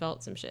 has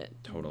felt some shit.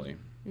 Totally.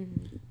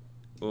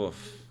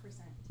 Oof.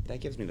 That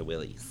gives me the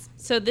willies.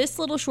 So this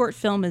little short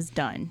film is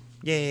done.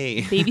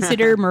 Yay.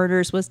 Babysitter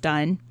Murders was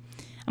done.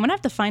 I'm gonna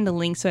have to find a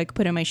link so I could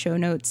put in my show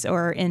notes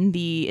or in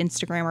the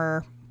Instagram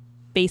or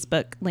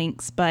Facebook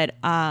links. But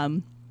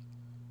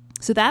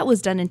so that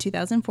was done in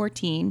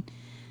 2014.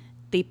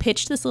 They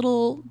pitched this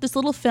little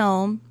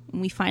film, and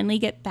we finally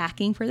get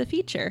backing for the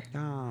feature.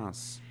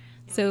 Yes.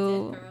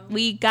 So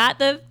we got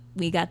the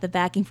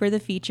backing for the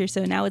feature.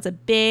 So now it's a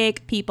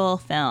big people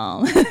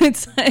film.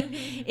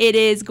 It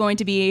is going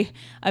to be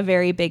a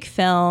very big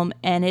film,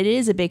 and it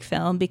is a big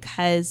film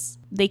because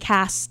they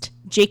cast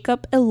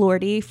Jacob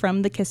Elordi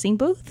from The Kissing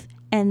Booth,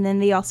 and then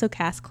they also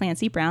cast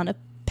Clancy Brown of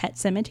Pet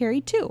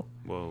Sematary 2.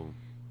 Whoa.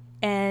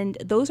 And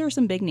those are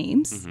some big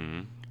names.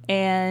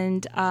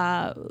 And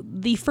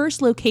the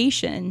first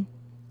location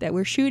that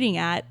we're shooting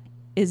at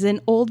is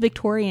an old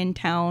Victorian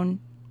town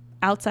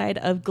outside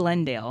of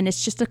Glendale. And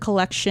it's just a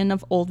collection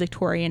of old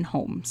Victorian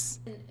homes.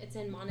 It's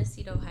in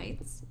Montecito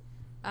Heights.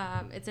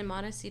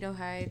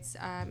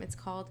 It's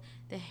called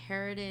the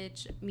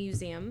Heritage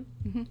Museum.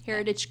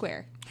 Heritage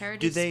Square.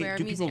 Heritage Square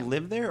Do Museum. people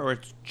live there, or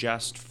it's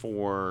just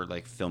for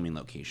like filming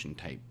location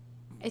type?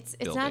 It's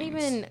not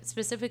buildings? even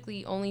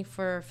specifically only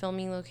for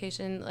filming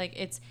location. Like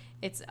it's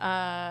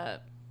a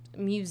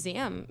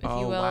museum, if you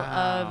will,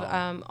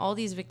 wow. of all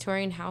these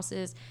Victorian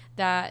houses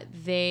that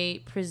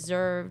they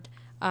preserved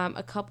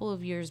a couple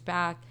of years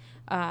back.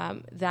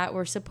 That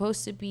were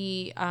supposed to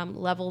be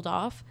leveled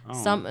off.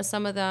 Some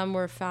of them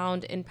were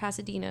found in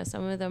Pasadena.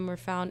 Some of them were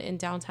found in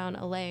downtown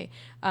LA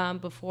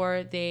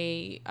before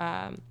they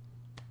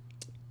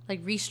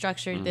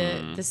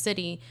restructured the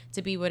city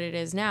to be what it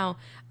is now.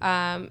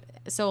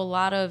 So a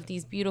lot of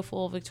these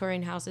beautiful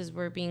Victorian houses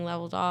were being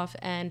leveled off,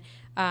 and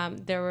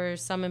there were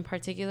some in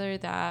particular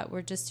that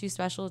were just too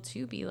special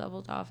to be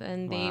leveled off,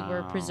 and they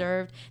were Wow.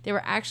 preserved. They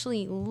were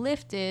actually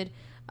lifted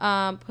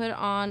put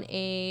on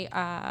a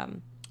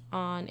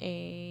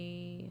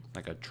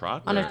Like a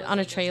truck? on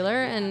or- a trailer,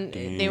 and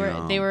they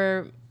Damn.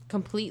 were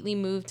completely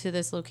moved to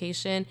this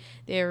location.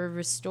 They were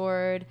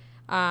restored.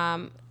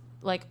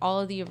 Like all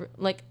of the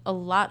a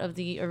lot of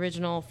the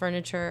original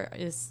furniture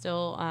is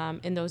still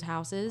in those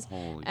houses.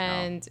 Holy cow.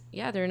 And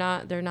yeah, they're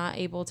not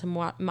able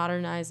to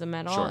modernize them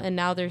at all. Sure. And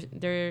now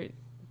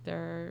they're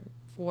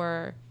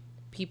for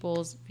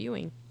people's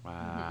viewing.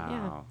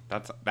 Wow.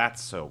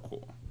 That's so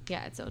cool.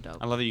 Yeah, it's so dope.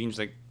 I love that you can just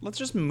like, let's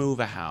just move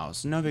a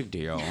house. No big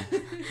deal.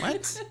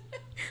 What?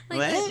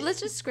 What? Let's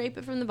just scrape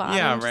it from the bottom.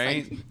 Yeah, and just,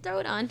 right? like, throw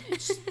it on.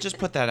 Just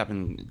put that up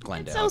in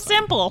Glendale. So It's fine.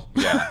 simple.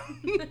 Yeah.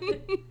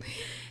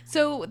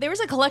 So there was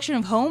a collection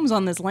of homes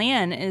on this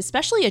land, and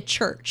especially a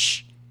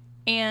church.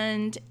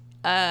 And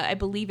I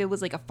believe it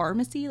was like a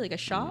pharmacy, like a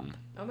shop.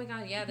 Oh my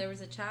God, yeah, there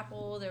was a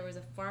chapel, there was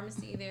a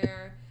pharmacy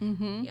there.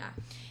 Mm-hmm. Yeah.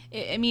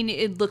 I mean,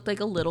 it looked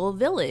like a little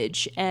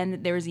village,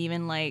 and there was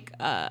even like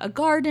a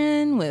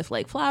garden with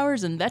like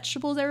flowers and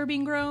vegetables that were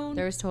being grown.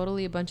 There was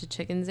totally a bunch of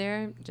chickens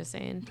there, just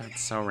saying.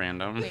 That's so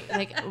random.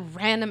 Like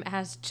random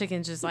ass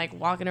chickens just like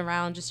walking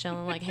around, just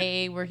chilling, like,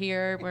 hey, we're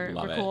here, we're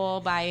Love it.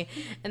 cool, bye.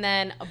 And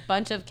then a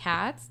bunch of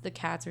cats. The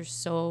cats are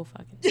so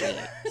fucking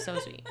sweet. So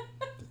sweet.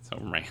 So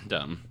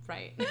random.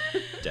 Right.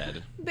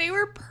 Dead. They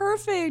were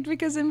perfect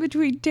because in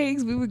between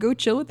takes we would go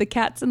chill with the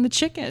cats and the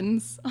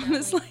chickens on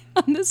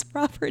this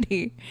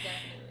property.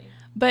 Definitely.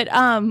 But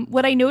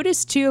what I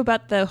noticed too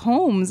about the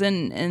homes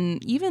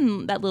and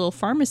even that little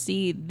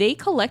pharmacy, they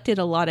collected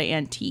a lot of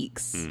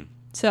antiques.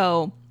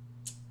 So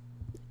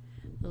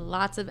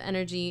Lots of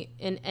energy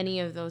in any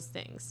of those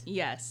things.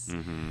 yes.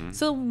 Mm-hmm.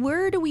 So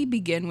where do we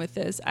begin with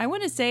this? I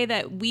want to say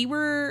that we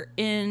were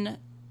in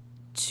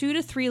 2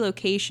 to 3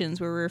 locations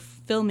where we were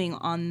filming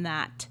on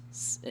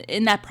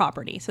in that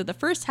property. So the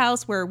first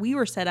house where we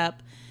were set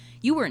up,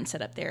 you weren't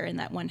set up there in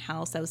that one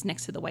house that was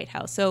next to the White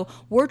House. So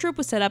wardrobe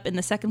was set up in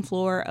the second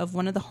floor of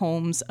one of the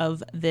homes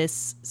of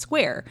this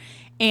square.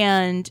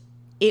 And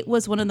it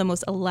was one of the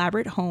most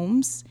elaborate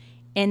homes,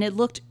 and it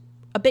looked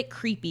a bit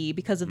creepy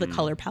because of the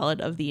color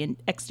palette of the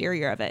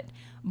exterior of it.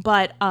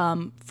 But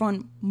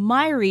from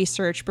my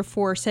research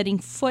before setting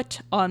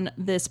foot on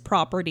this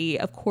property,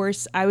 of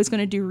course, I was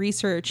going to do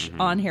research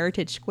on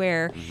Heritage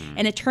Square.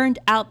 And it turned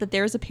out that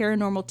there was a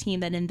paranormal team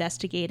that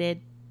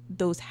investigated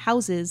those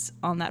houses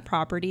on that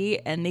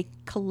property, and they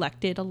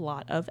collected a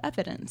lot of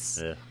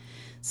evidence. Yeah.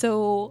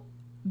 So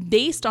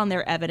based on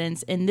their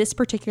evidence in this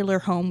particular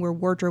home where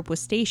Wardrobe was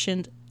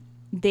stationed,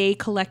 they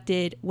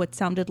collected what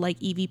sounded like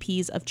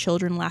EVPs of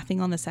children laughing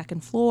on the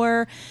second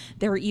floor.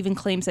 There were even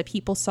claims that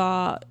people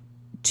saw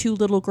 2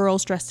 little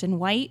girls dressed in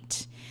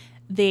white.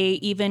 They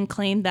even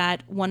claimed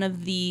that one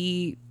of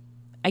the,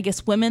 I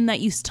guess, women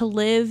that used to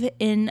live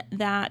in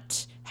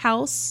that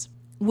house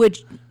would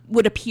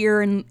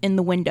appear in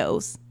the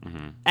windows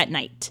at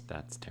night.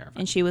 That's terrifying.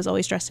 And she was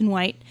always dressed in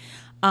white.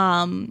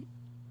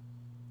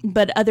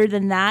 But other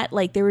than that,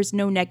 like, there was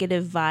no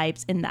negative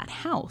vibes in that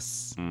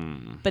house.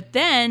 But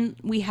then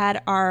we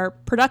had our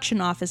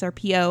production office, our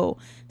PO,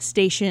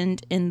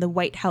 stationed in the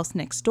White House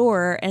next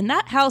door, and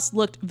that house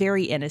looked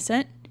very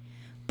innocent.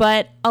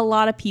 But a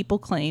lot of people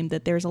claim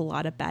that there's a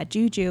lot of bad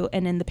juju,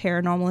 and in the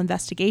paranormal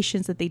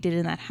investigations that they did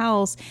in that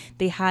house,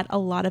 they had a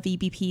lot of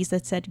EVPs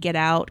that said, get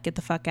out, get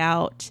the fuck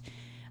out,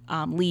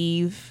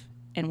 leave,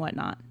 and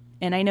whatnot.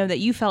 And I know that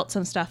you felt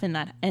some stuff in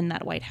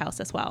that White House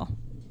as well.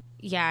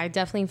 Yeah, I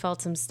definitely felt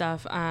some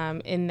stuff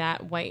in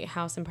that White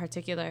House in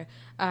particular.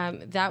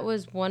 That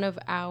was one of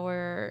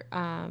our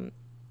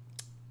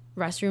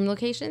restroom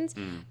locations.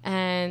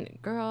 And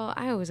girl,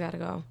 I always got to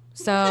go.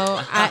 So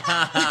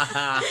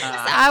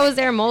I was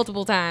there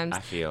multiple times.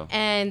 I feel.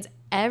 And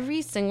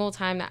every single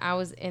time that I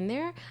was in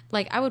there,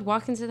 like, I would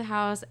walk into the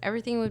house,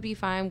 everything would be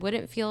fine,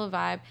 wouldn't feel a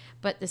vibe.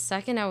 But the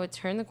second I would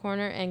turn the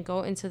corner and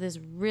go into this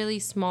really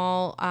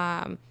small,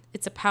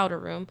 it's a powder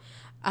room,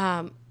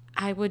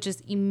 I would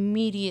just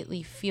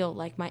immediately feel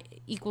like my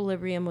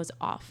equilibrium was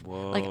off.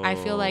 Whoa. Like, I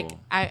feel like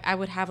I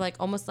would have like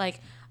almost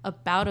like a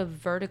bout of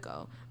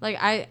vertigo. Like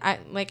I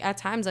like at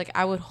times, like,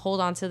 I would hold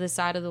on to the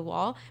side of the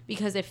wall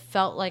because it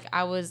felt like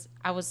I was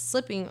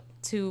slipping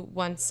to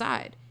one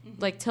side,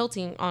 like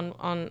tilting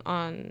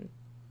on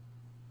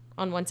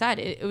one side.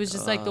 It was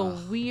just like the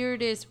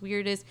weirdest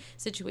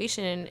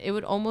situation, and it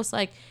would almost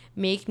like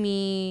make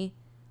me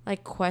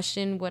like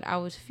question what I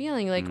was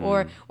feeling, like,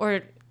 or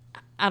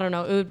I don't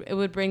know, it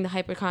would bring the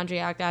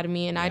hypochondriac out of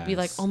me, and I'd be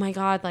like, oh my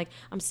God, like,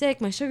 I'm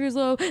sick, my sugar's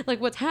low, like,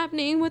 what's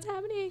happening?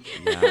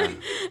 Yeah.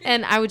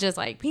 And I would just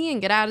like pee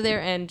and get out of there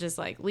and just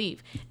like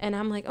leave. And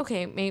I'm like,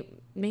 okay,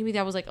 maybe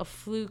that was like a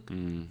fluke,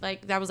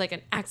 like that was like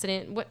an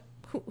accident.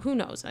 Who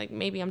knows? Like,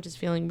 maybe I'm just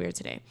feeling weird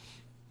today.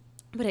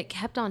 But it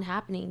kept on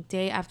happening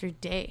day after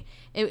day.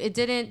 It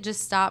didn't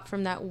just stop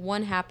from that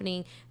one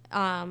happening,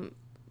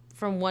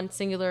 from one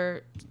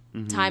singular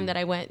time that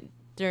I went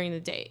during the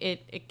day.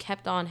 It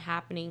kept on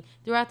happening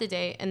throughout the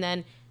day, and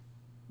then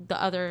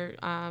the other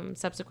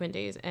subsequent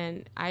days,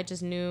 and I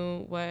just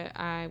knew what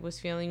I was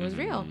feeling was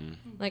real.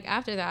 Like,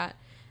 after that,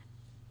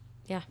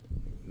 yeah.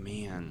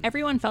 Man.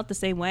 Everyone felt the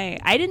same way.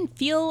 I didn't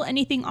feel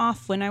anything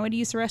off when I would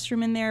use the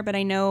restroom in there, but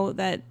I know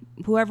that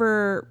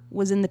whoever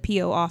was in the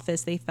PO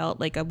office, they felt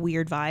like a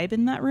weird vibe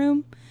in that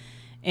room.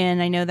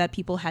 And I know that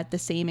people had the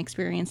same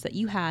experience that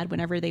you had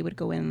whenever they would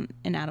go in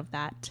and out of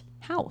that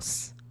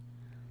house.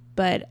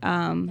 But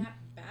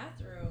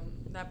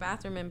that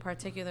bathroom in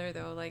particular,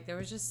 though, like there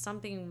was just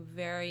something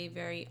very,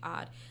 very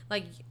odd.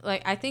 Like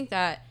I think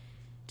that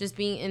just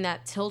being in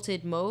that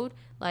tilted mode,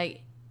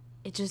 like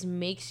it just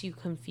makes you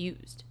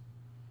confused.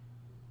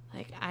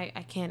 Like,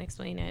 I can't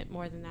explain it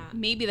more than that.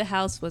 maybe the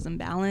house wasn't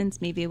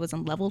balanced. Maybe it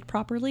wasn't leveled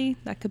properly.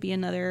 That could be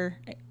another,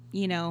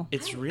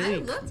 It's I really...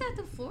 looked at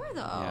the floor,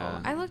 though.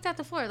 Yeah. I looked at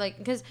the floor, like,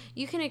 because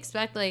you can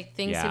expect, like,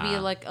 things to be, Yeah.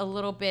 like, a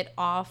little bit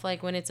off,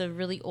 like, when it's a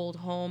really old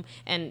home.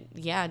 And,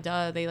 yeah,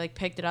 duh, they, like,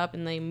 picked it up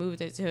and they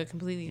moved it to a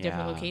completely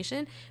different Yeah.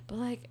 location. But,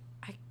 like,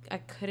 I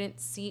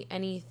couldn't see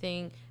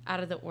anything out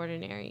of the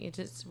ordinary. It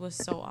just was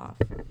so off.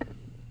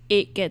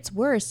 It gets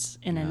worse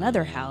in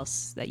another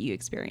house that you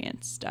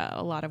experienced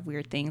a lot of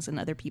weird things, and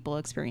other people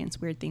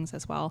experience weird things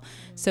as well.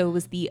 So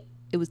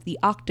it was the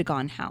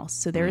Octagon house.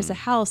 So there is a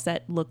house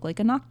that looked like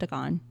an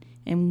octagon,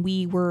 and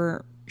we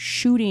were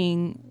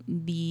shooting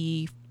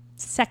the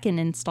second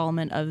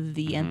installment of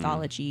the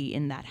anthology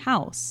in that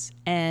house,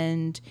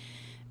 and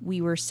we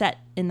were set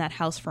in that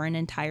house for an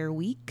entire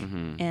week,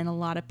 and a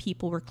lot of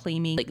people were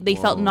claiming like they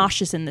felt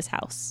nauseous in this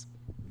house.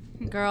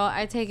 Girl,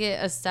 I take it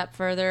a step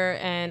further,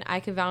 and I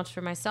could vouch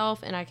for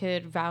myself, and I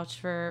could vouch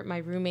for my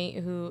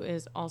roommate, who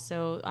is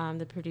also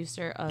the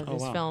producer of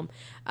this film.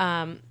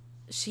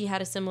 She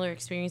had a similar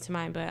experience to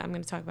mine, but I'm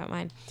going to talk about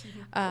mine.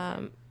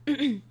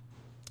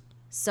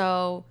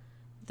 So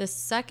the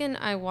second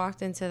I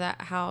walked into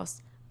that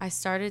house, I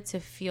started to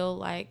feel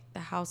like the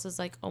house was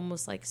like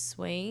almost like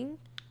swaying,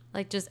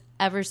 like just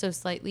ever so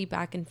slightly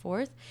back and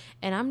forth.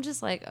 And I'm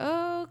just like,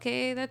 oh,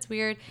 okay, that's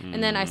weird.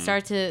 And then I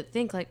start to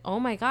think like, oh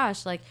my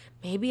gosh, like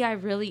maybe I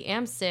really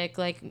am sick.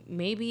 Like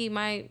maybe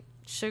my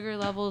sugar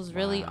level's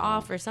really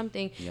off or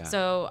something. Yeah.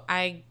 So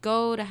I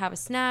go to have a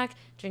snack,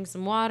 drink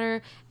some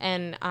water,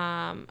 and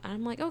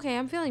I'm like, okay,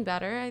 I'm feeling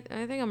better.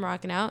 I think I'm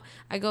rocking out.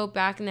 I go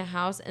back in the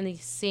house and the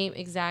same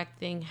exact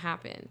thing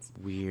happens.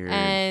 Weird.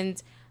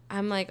 And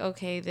I'm like,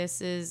 okay,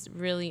 this is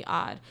really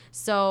odd.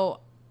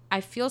 So I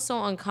feel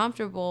so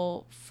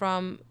uncomfortable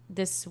from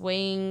this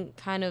swaying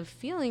kind of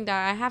feeling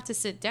that I have to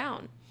sit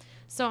down.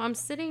 So I'm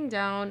sitting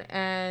down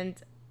and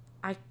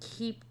I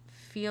keep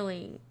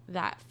feeling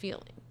that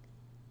feeling.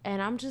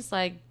 And I'm just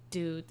like,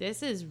 dude,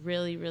 this is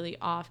really, really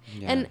off.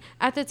 Yeah. And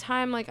at the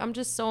time, like, I'm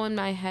just so in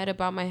my head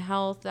about my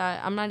health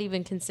that I'm not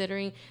even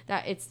considering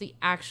that it's the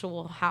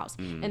actual house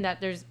and that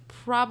there's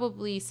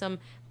probably some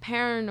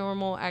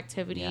paranormal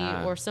activity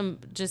or some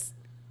just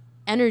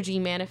energy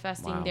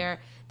manifesting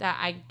there that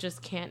I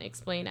just can't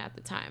explain at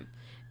the time.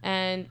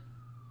 And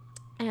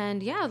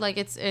yeah, like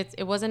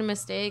it wasn't a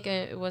mistake.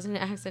 It wasn't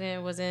an accident.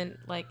 It wasn't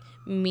like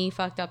me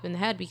fucked up in the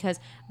head,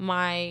 because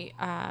my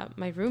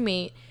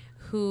roommate,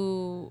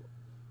 who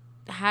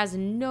has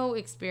no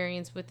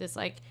experience with this,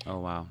 like, oh,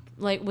 wow.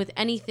 like with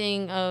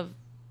anything of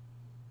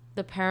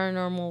the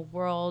paranormal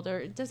world,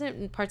 or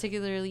doesn't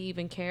particularly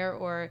even care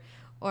or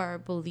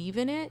believe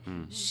in it,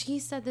 she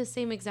said the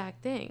same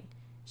exact thing.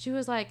 She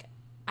was like,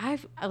 I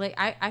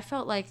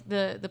felt like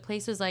the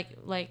place was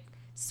like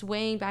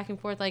swaying back and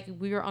forth like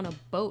we were on a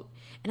boat.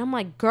 And I'm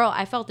like, girl,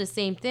 I felt the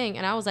same thing.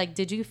 And I was like,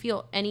 did you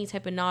feel any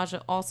type of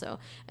nausea also?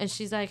 And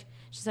she's like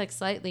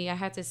slightly. I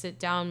had to sit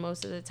down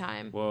most of the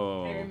time.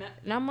 Whoa.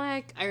 And I'm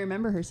like, I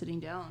remember her sitting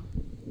down.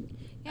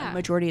 yeah. The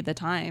majority of the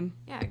time.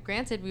 Yeah,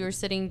 granted, we were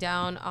sitting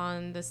down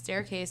on the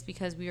staircase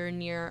because we were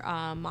near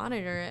a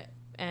monitor,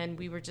 and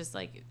we were just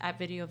like at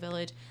Video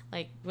Village,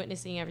 like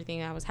witnessing everything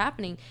that was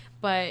happening.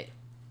 But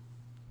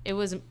it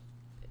was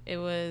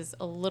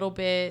a little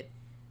bit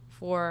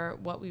for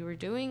what we were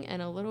doing,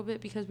 and a little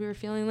bit because we were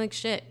feeling like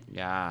shit.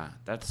 Yeah,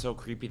 that's so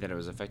creepy that it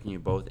was affecting you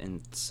both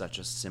in such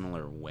a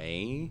similar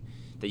way,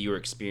 that you were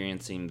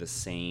experiencing the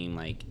same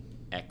like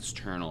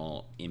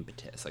external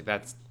impetus. Like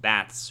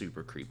that's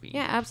super creepy.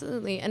 Yeah,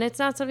 absolutely. And it's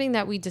not something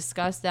that we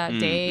discussed that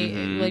day.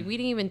 Like we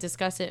didn't even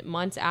discuss it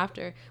months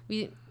after.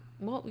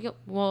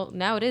 Well,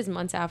 now it is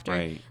months after.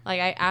 Right.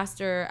 Like I asked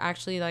her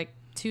actually like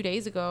 2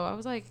 days ago. I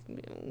was like,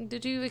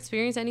 did you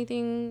experience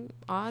anything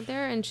odd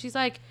there? And she's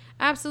like,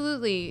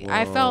 absolutely. Whoa.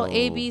 I felt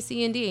A, B,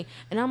 C, and D.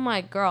 And I'm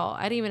like, girl,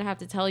 I didn't even have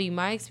to tell you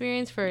my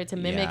experience for it to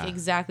mimic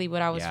exactly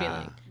what I was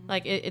feeling.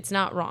 Like it's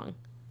not wrong.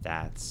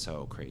 That's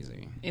so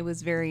crazy. It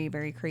was very,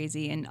 very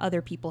crazy. And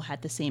other people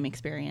had the same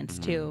experience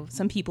too.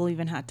 Some people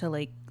even had to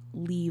like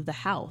leave the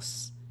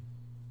house.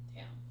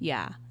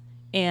 Yeah.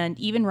 And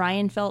even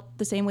Ryan felt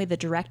the same way. The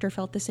director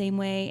felt the same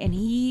way. And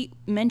he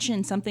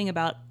mentioned something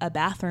about a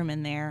bathroom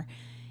in there,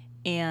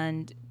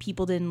 and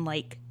people didn't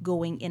like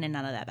going in and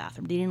out of that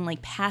bathroom. They didn't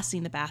like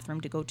passing the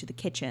bathroom to go to the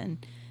kitchen.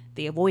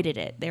 They avoided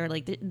it. They were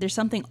like, there's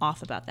something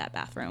off about that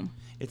bathroom.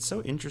 It's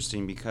so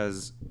interesting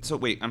because... So,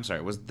 wait, I'm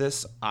sorry. Was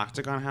this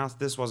Octagon house?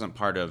 This wasn't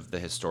part of the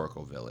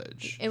historical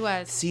village. It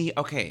was. See,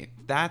 okay.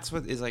 That's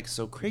what is, like,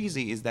 so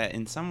crazy, is that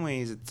in some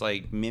ways it's,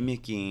 like,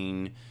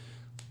 mimicking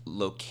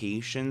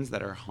locations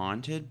that are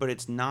haunted, but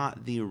it's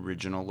not the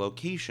original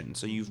location.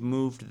 So you've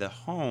moved the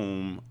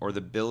home or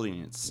the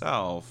building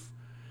itself.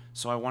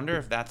 So I wonder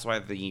if that's why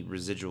the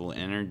residual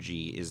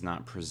energy is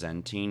not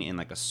presenting in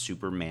like a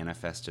super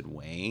manifested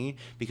way,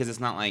 because it's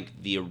not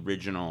like the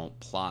original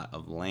plot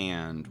of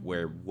land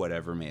where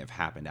whatever may have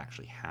happened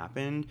actually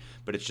happened,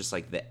 but it's just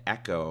like the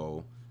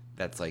echo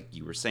that's, like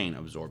you were saying,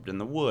 absorbed in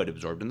the wood,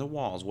 absorbed in the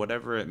walls,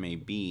 whatever it may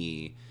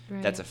be,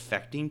 that's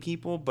affecting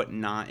people, but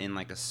not in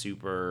like a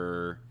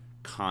super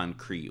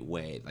concrete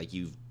way. Like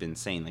you've been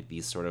saying, like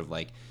these sort of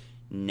like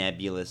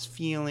nebulous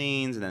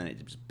feelings, and then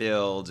it just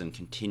builds and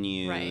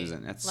continues,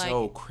 and that's like,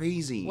 so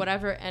crazy.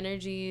 Whatever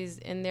energy's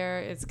in there,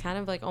 it's kind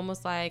of like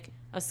almost like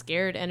a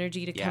scared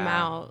energy to come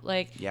out.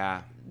 Like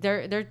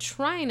they're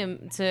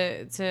trying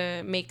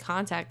to make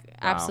contact,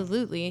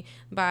 absolutely,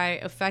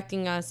 by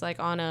affecting us like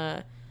on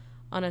a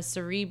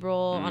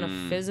cerebral, on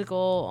a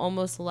physical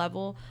almost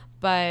level.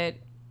 But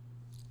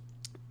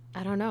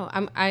I don't know.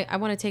 I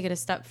want to take it a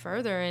step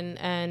further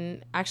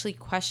and actually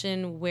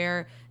question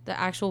where the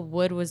actual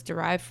wood was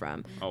derived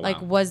from. Oh, wow. Like,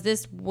 was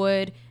this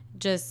wood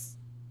just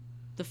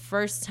the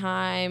first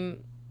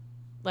time,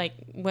 like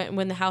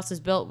when the house was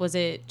built, was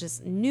it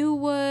just new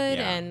wood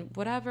and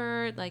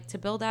whatever, like to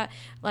build that?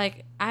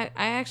 Like, I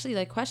actually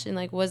like question,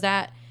 like, was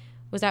that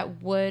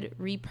wood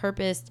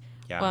repurposed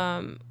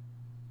from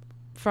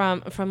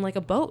like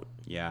a boat?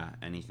 Yeah,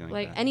 anything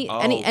like that.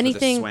 Anything. For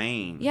the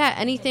swaying. Yeah,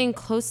 anything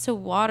close to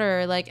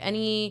water, like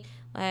any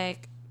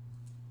like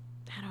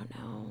I don't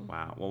know.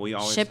 Wow. Well, we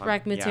always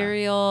shipwreck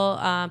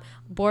material,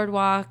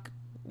 boardwalk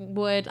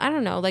wood. I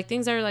don't know. Like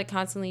things are like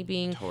constantly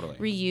being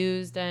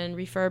reused and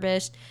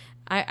refurbished.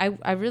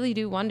 I really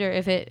do wonder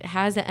if it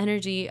has the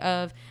energy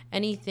of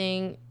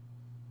anything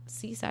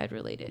seaside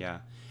related. Yeah,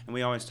 and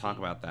we always talk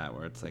about that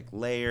where it's like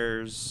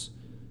layers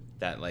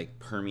that like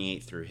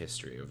permeate through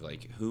history of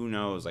like who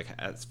knows, like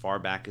as far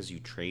back as you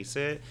trace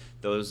it,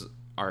 those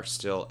are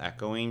still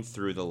echoing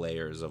through the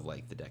layers of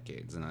like the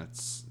decades. And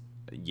that's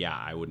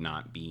I would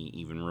not be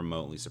even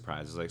remotely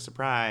surprised. It's like,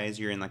 surprise,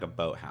 you're in like a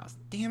boathouse.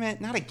 Damn it,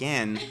 not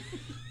again.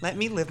 Let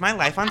me live my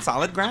life on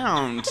solid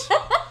ground.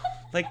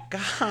 Like,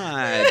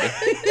 God.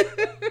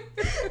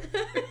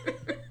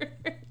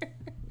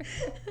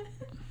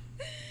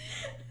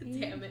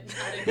 Damn it,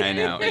 not again. I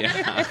know,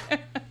 yeah.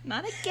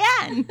 Not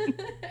again.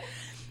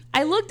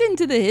 I looked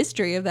into the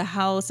history of the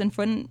house, and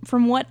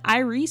from what I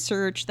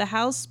researched, the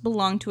house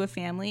belonged to a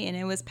family, and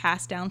it was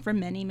passed down for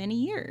many, many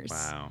years.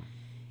 Wow.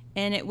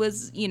 And it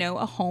was,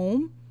 a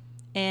home,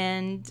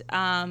 and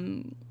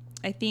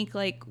I think,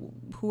 like,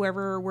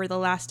 whoever were the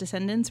last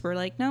descendants were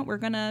like, no, we're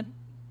going to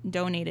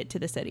donate it to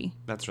the city.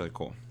 That's really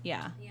cool.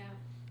 Yeah.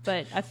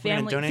 But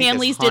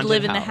families did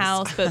live in the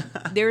house,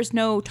 but there's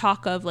no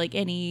talk of like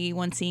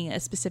anyone seeing a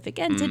specific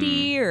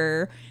entity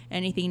or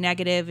anything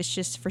negative. It's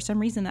just for some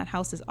reason that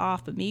house is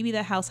off, but maybe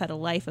that house had a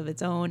life of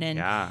its own.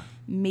 And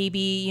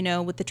maybe,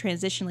 with the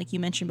transition, like you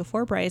mentioned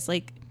before, Bryce,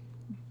 like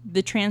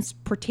the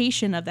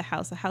transportation of the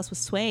house was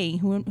swaying.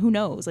 Who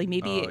knows? Like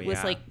maybe it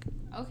was like...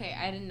 Okay,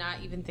 I did not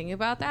even think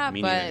about that,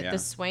 but the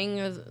swaying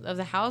of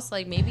the house,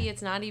 like maybe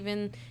it's not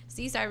even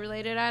seaside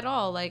related at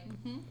all. Like...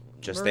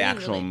 Just the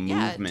actual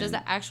movement. Yeah, just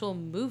the actual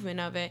movement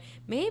of it.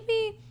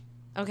 Maybe,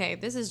 okay,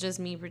 this is just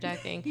me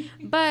projecting,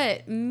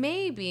 but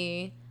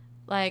maybe,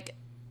 like,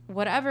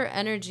 whatever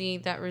energy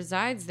that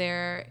resides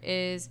there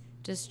is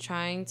just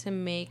trying to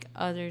make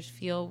others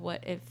feel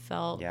what it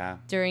felt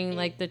during,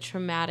 like, the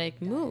traumatic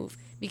move.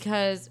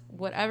 Because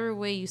whatever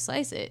way you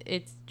slice it,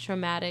 it's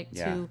traumatic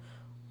to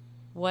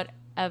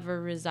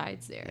whatever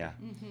resides there. Yeah.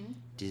 Mm-hmm.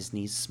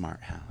 Disney's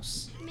Smart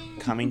House.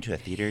 Coming to a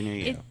theater near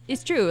you.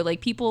 It's true. Like,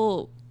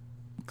 people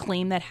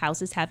claim that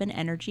houses have an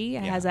energy.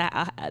 It has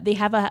they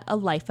have a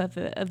life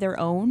of their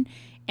own.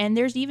 And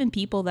there's even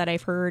people that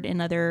I've heard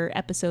in other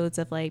episodes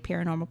of like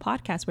paranormal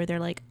podcasts where they're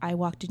like, I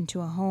walked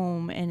into a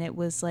home and it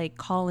was like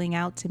calling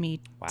out to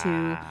me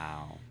to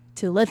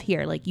live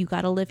here. Like, you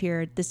got to live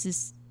here.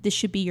 This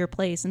should be your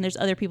place. And there's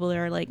other people that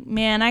are like,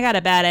 man, I got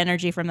a bad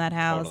energy from that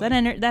house.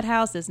 Totally. That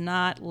house is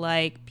not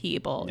like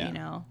people,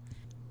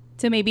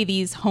 So maybe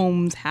these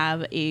homes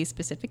have a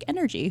specific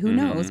energy. Who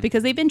knows?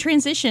 Because they've been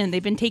transitioned.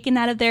 They've been taken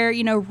out of their,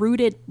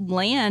 rooted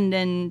land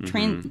and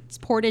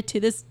transported to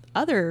this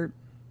other,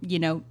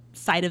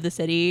 side of the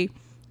city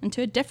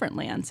into a different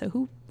land. So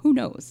who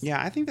knows?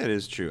 Yeah, I think that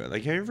is true.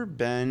 Like, have you ever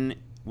been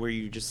where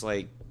you just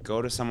like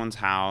go to someone's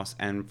house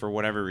and for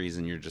whatever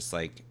reason you're just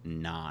like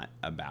not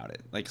about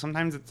it? Like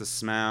sometimes it's a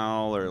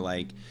smell or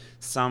like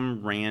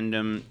some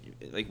random,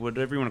 like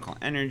whatever you want to call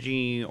it,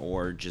 energy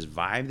or just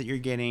vibe that you're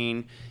getting.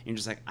 And you're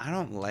just like, I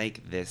don't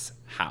like this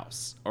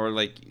house. Or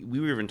like we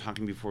were even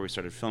talking before we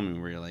started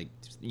filming where you're like,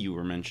 you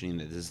were mentioning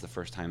that this is the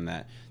first time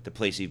that the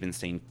place you've been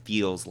staying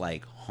feels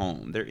like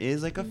home. There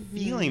is like a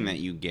feeling that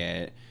you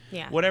get,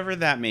 whatever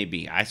that may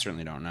be. I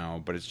certainly don't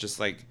know, but it's just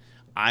like,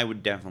 I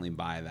would definitely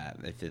buy that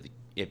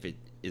if it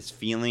is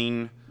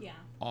feeling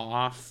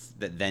off,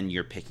 that then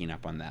you're picking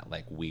up on that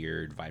like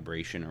weird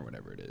vibration or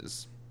whatever it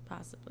is.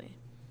 Possibly.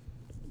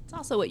 It's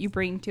also what you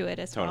bring to it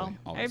as Totally.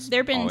 well. Always. There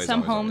have been Always,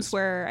 some always, homes always.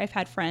 where I've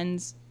had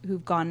friends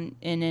who've gone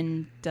in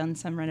and done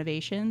some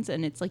renovations,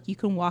 and it's like you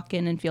can walk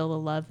in and feel the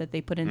love that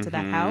they put into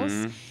that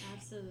house.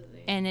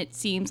 Absolutely. And it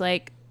seems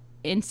like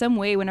in some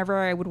way, whenever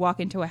I would walk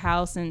into a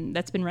house and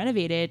that's been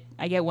renovated,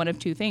 I get one of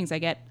two things. I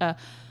get a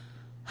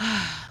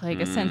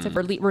sense of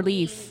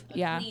relief.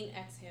 Yeah. Clean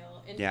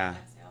exhale. Yeah.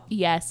 Exhale.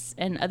 Yes.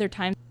 And other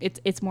times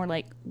it's more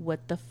like,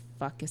 what the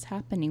fuck is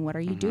happening? What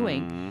are you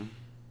doing?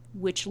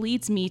 Which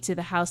leads me to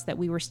the house that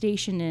we were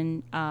stationed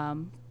in,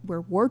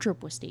 where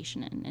Wardrobe was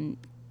stationed in. And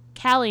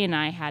Callie and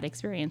I had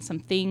experienced some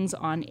things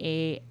on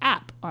a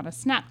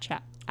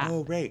Snapchat app.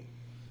 Oh, right.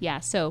 Yeah.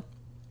 So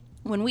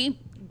when we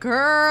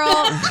Girl.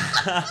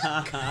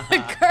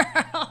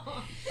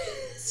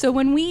 So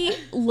when we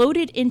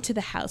loaded into the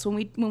house, when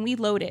we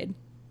loaded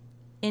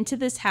into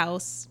this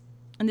house,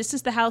 and this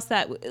is the house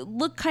that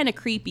looked kind of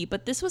creepy,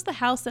 but this was the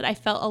house that I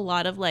felt a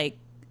lot of like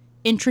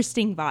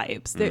interesting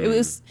vibes. It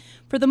was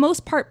for the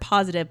most part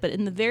positive, but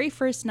in the very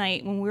first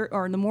night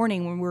or in the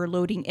morning when we were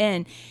loading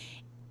in,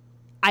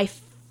 I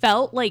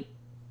felt like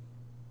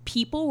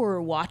people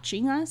were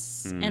watching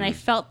us, and I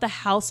felt the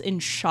house in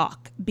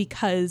shock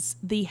because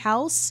the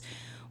house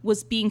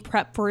was being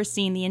prepped for a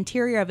scene. The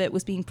interior of it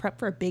was being prepped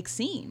for a big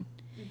scene.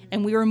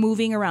 And we were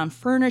moving around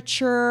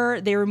furniture.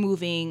 They were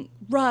moving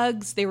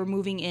rugs. They were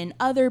moving in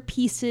other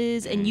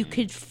pieces. And you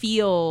could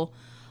feel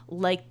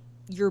like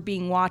you're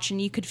being watched.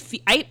 And you could feel,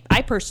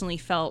 I personally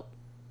felt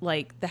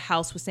like the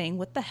house was saying,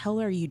 what the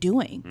hell are you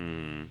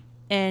doing?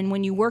 And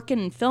when you work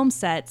in film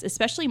sets,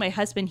 especially my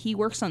husband, he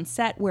works on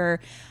set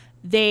where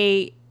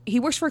he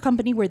works for a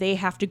company where they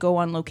have to go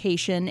on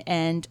location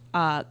and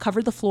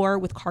cover the floor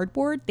with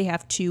cardboard. They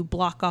have to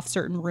block off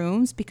certain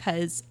rooms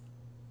because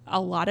a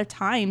lot of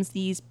times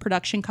these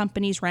production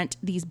companies rent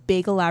these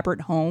big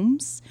elaborate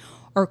homes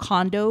or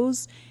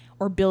condos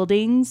or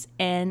buildings,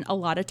 and a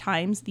lot of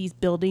times these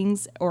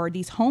buildings or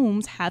these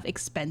homes have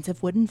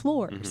expensive wooden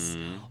floors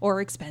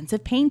or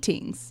expensive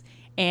paintings,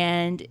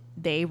 and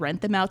they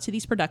rent them out to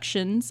these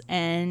productions,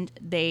 and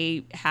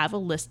they have a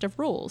list of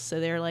rules. So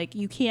they're like,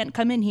 you can't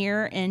come in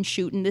here and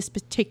shoot in this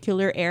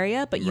particular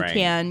area, but you Right.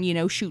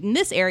 can, shoot in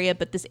this area,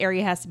 but this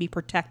area has to be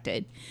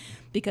protected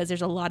because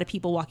there's a lot of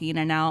people walking in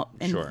and out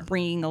and Sure.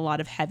 bringing a lot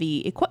of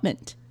heavy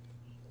equipment.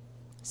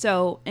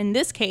 So in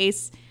this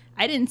case,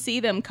 I didn't see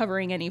them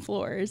covering any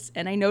floors,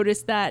 and I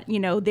noticed that,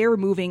 they were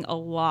moving a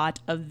lot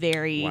of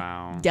very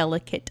Wow.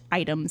 delicate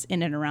items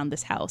in and around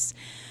this house.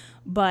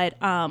 But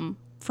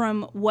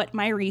from what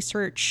my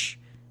research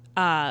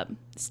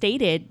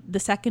stated, the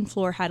second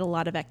floor had a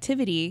lot of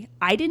activity.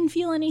 I didn't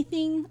feel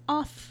anything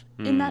off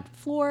in that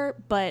floor,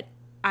 but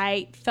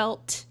I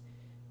felt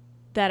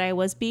that I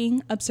was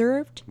being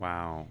observed,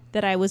 Wow.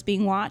 that I was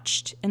being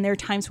watched. And there are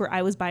times where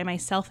I was by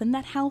myself in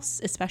that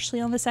house,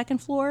 especially on the second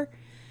floor,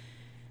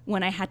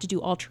 when I had to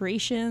do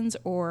alterations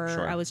or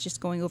Sure. I was just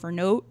going over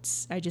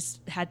notes. I just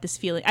had this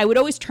feeling. I would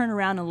always turn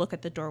around and look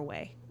at the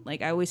doorway.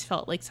 Like, I always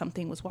felt like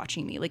something was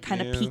watching me, like kind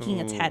of peeking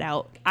its head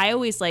out. I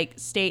always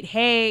state,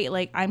 hey,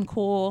 I'm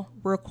cool.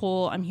 We're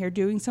cool. I'm here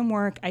doing some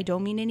work. I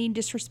don't mean any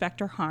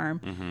disrespect or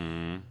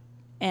harm.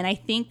 And I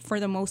think for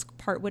the most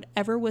part,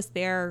 whatever was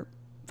there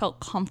felt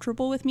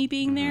comfortable with me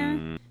being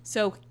there.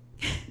 So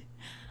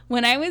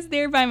when I was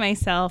there by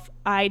myself,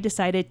 I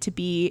decided to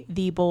be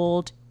the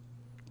bold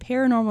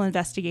paranormal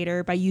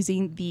investigator by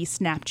using the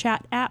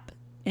Snapchat app.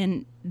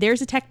 And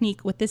there's a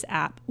technique with this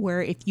app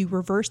where if you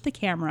reverse the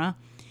camera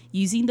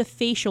using the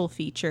facial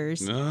features,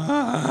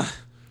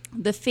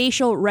 the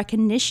facial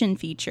recognition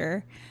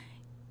feature,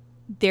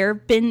 there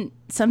have been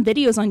some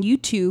videos on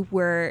YouTube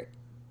where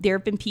there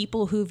have been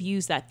people who've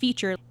used that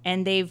feature,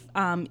 and they've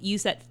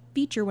used that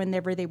feature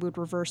whenever they would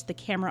reverse the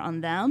camera on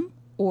them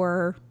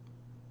or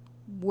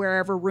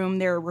wherever room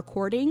they're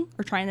recording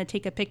or trying to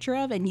take a picture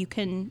of, and you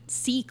can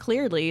see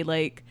clearly,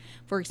 like,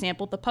 for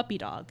example, the puppy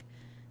dog.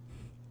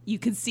 You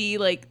can see,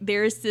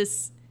 there's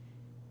this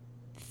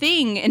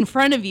thing in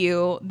front of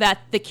you that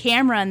the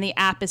camera and the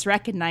app is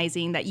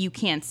recognizing that you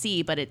can't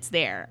see, but it's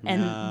there.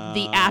 And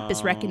the app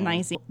is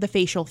recognizing the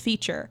facial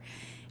feature.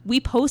 We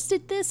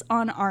posted this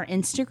on our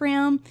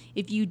Instagram.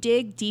 If you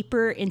dig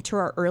deeper into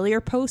our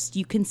earlier post,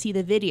 you can see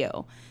the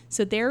video.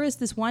 So there is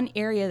this one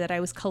area that I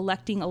was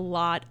collecting a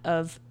lot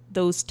of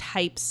those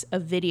types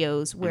of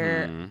videos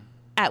where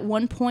at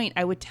one point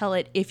I would tell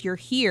it, if you're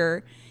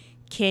here,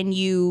 can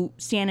you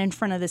stand in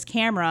front of this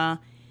camera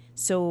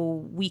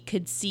so we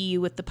could see you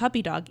with the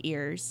puppy dog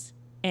ears?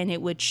 And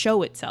it would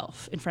show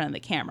itself in front of the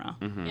camera.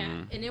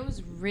 Yeah, and it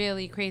was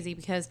really crazy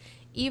because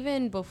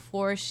even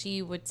before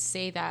she would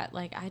say that,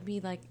 I'd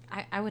be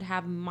I would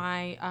have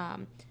my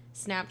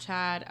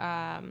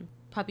Snapchat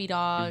puppy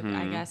dog,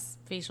 I guess,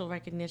 facial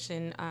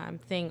recognition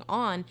thing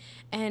on,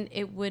 and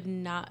it would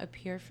not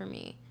appear for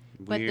me.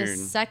 But the Weird.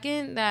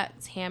 second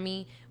that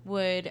Tammy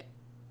would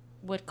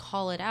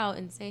call it out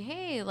and say,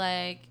 hey,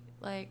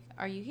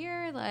 are you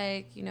here?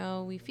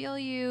 We feel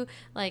you.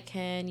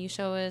 Can you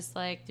show us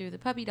through the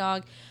puppy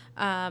dog?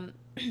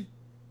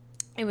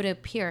 It would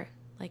appear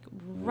like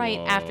right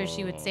after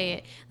she would say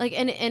it. Like,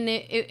 and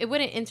it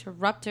wouldn't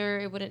interrupt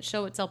her. It wouldn't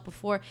show itself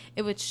before.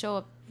 It would show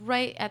up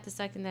right at the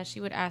second that she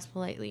would ask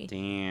politely.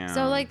 Damn.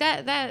 So like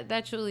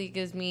that truly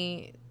gives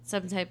me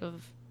some type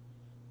of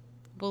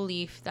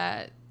belief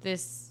that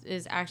this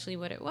is actually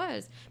what it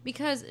was,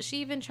 because she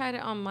even tried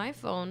it on my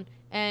phone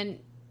and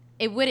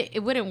it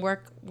wouldn't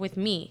work with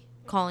me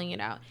calling it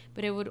out,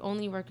 but it would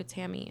only work with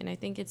Tammy. And I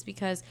think it's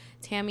because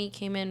Tammy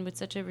came in with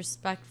such a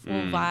respectful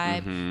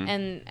vibe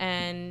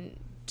and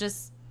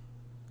just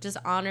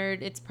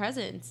honored its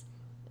presence,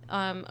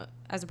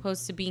 as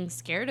opposed to being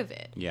scared of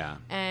it. Yeah.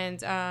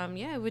 And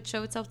it would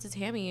show itself to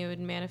Tammy. It would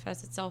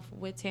manifest itself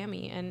with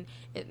Tammy, and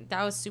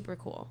that was super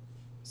cool.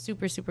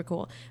 Super, super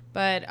cool.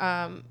 But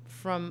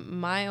from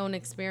my own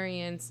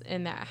experience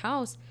in that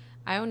house,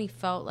 I only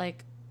felt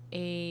like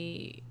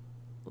a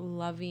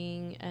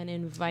loving and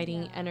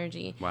inviting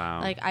energy.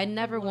 Wow. Like I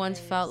never once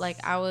felt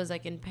like I was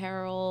like in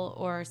peril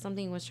or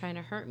something was trying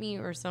to hurt me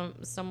or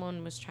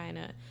someone was trying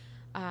to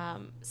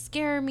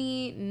scare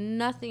me.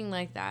 Nothing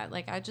like that.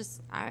 Like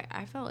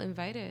I felt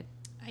invited.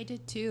 I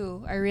did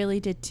too. I really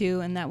did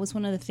too. And that was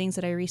one of the things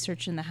that I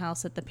researched in the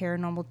house that the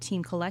paranormal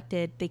team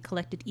collected. They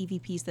collected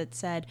EVPs that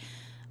said,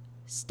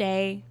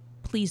 stay,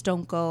 please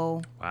don't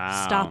go,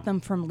 Wow. stop them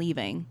from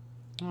leaving.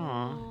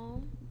 Aw.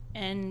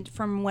 And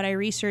from what I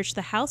researched,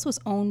 the house was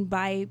owned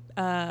by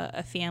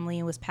a family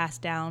and was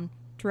passed down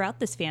throughout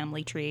this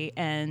family tree.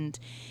 And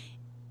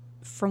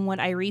from what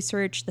I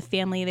researched, the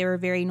family, they were a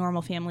very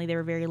normal family. They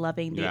were very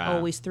loving. They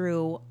always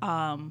threw,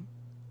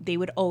 they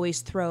would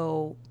always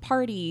throw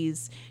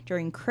parties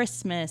during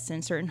Christmas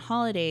and certain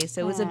holidays.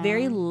 So it was a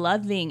very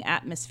loving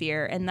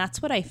atmosphere. And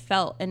that's what I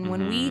felt. And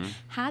when we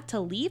had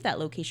to leave that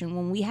location,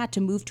 when we had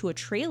to move to a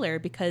trailer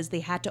because they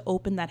had to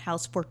open that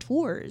house for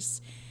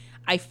tours,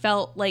 I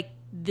felt like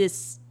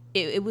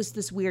it was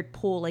this weird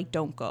pull, like,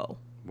 don't go.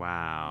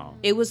 Wow.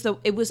 It was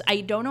I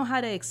don't know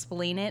how to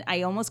explain it.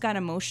 I almost got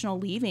emotional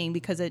leaving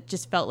because it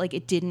just felt like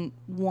it didn't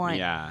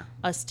want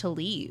us to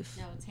leave.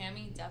 No,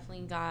 Tammy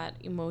definitely got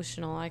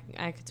emotional. I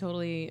could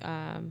totally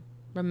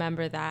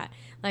remember that.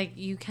 Like,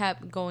 you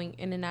kept going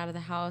in and out of the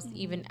house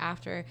even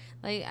after.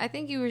 Like, I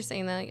think you were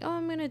saying that, like, oh,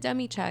 I'm going to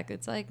demi check.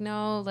 It's like,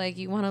 no, like,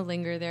 you want to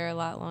linger there a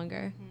lot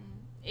longer.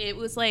 It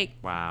was like,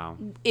 wow.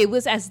 It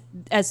was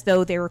as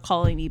though they were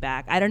calling me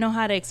back. I don't know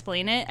how to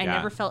explain it. I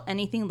never felt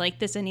anything like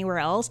this anywhere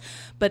else.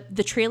 But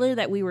the trailer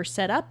that we were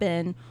set up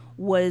in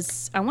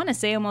was, I want to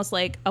say, almost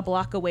like a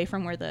block away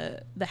from where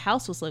the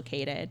house was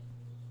located.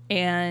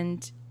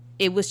 And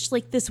it was just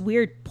like this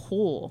weird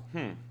pull.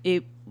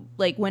 It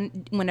like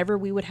whenever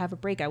we would have a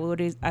break, I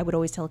would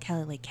always tell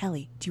Kelly, like,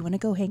 Kelly, do you want to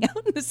go hang out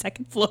on the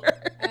second floor?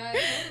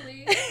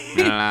 Totally.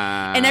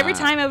 And every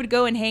time I would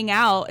go and hang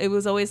out, it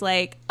was always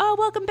like, oh,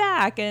 welcome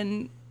back.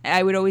 And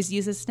I would always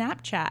use a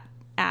Snapchat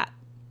app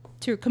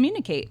to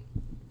communicate.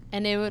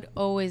 And it would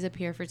always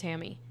appear for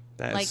Tammy.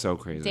 That like, is so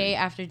crazy. Day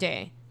after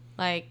day.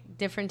 Like,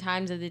 different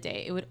times of the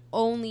day. It would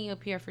only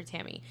appear for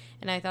Tammy.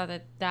 And I thought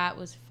that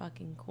was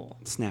fucking cool.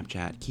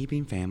 Snapchat,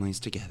 keeping families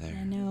together.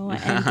 I know.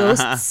 And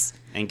ghosts.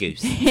 And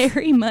goose.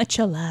 Very much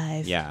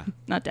alive. Yeah.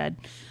 Not dead.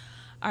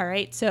 All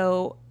right.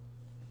 So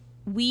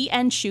we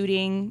end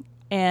shooting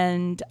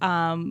and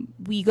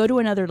we go to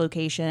another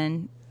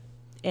location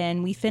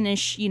and we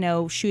finish,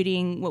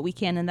 shooting what we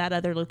can in that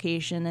other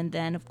location. And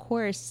then, of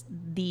course,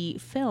 the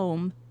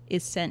film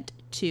is sent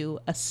to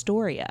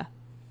Astoria.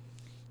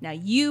 Now,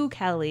 you,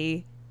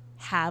 Kelly,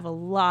 have a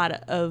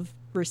lot of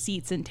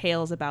receipts and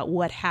tales about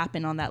what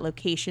happened on that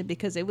location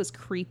because it was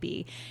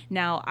creepy.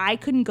 Now, I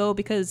couldn't go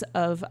because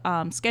of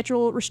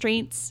schedule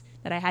restraints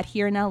that I had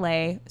here in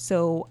LA.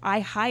 So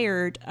I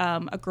hired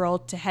a girl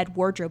to head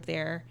wardrobe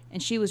there,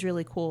 and she was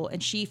really cool.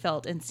 And she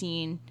felt and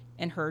seen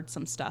and heard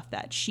some stuff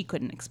that she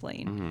couldn't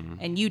explain.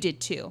 And you did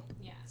too.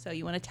 Yeah. So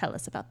you want to tell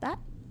us about that?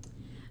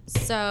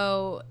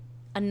 So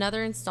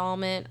another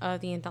installment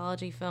of the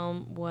anthology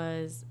film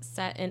was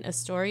set in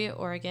Astoria,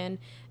 Oregon.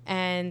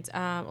 And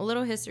a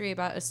little history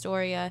about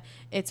Astoria.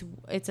 It's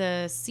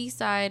a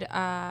seaside,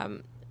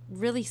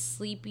 really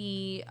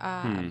sleepy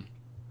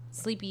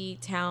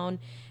town.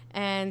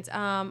 And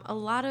a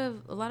lot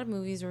of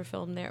movies were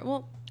filmed there.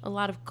 Well, a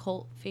lot of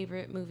cult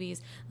favorite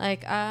movies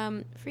like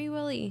Free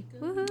Willy,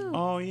 woohoo!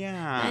 Oh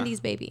yeah,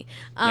 90s baby.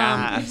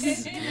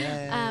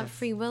 Yes.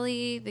 Free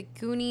Willy, The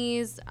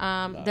Goonies.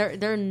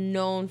 They're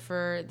known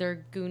for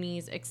their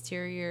Goonies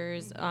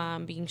exteriors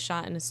being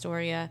shot in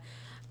Astoria,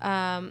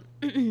 and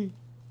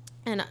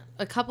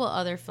a couple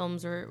other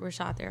films were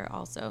shot there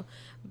also,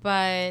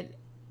 but.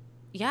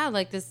 Yeah,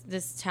 like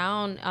this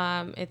town,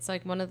 it's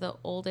like one of the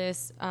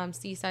oldest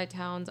seaside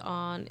towns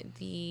on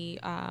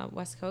the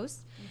West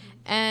Coast,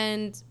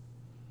 and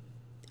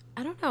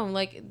I don't know,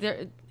 like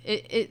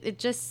it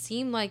just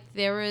seemed like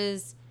there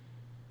was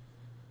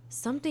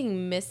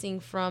something missing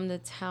from the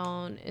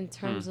town in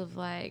terms of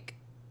like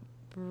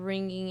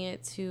bringing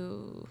it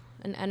to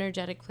an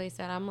energetic place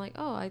that I'm like,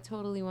 oh, I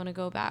totally want to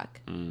go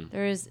back.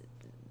 There's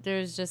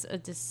just a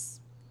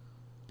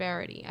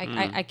disparity.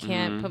 I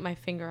can't put my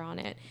finger on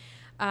it.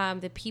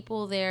 The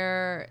people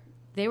there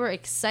they were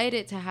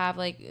excited to have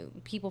like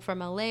people from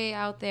LA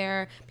out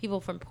there,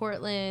 people from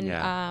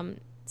Portland,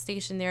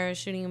 stationed there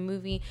shooting a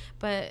movie.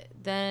 But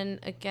then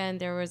again,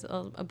 there was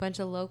a bunch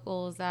of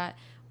locals that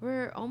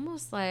were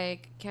almost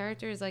like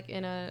characters like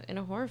in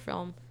a horror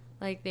film.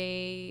 Like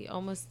they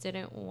almost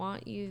didn't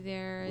want you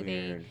there.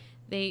 Weird.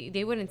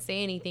 They wouldn't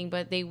say anything,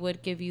 but they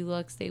would give you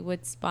looks. They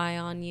would spy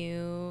on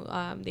you.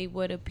 They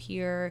would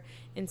appear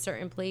in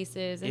certain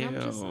places, and I'm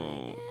just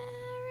like,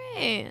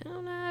 right. I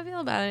don't know how I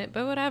feel about it,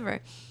 but whatever.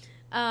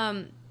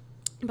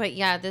 But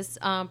yeah, this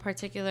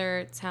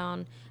particular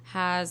town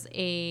has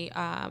a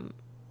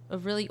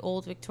really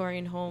old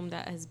Victorian home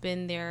that has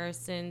been there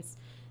since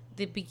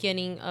the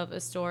beginning of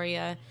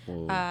Astoria.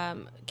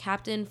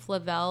 Captain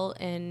Flavel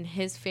and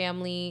his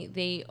family,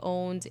 they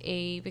owned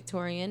a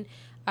Victorian.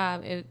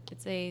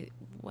 It's a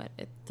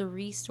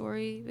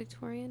 3-story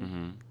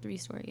Victorian?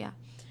 3-story, yeah.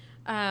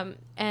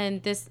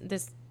 And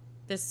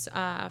this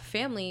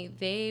family,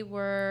 they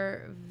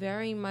were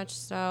very much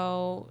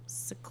so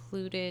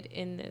secluded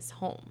in this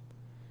home.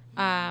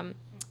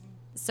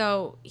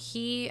 So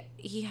he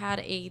had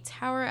a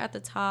tower at the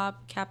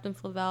top, Captain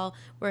Flavel,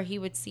 where he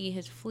would see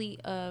his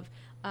fleet of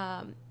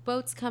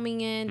boats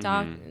coming in,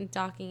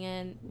 docking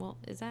in. Well,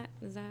 is that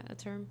a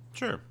term?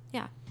 Sure.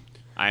 Yeah.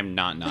 I'm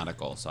not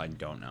nautical, so I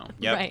don't know.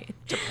 Yep. Right.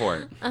 To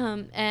port.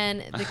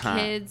 And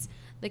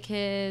the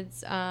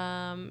kids,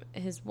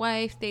 his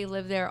wife, they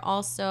lived there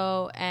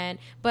also, and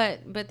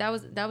but that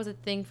was a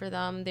thing for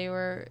them. They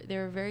were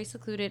very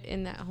secluded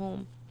in that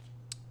home,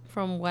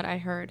 from what I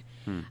heard.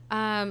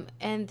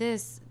 And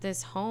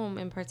this home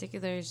in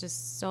particular is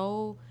just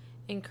so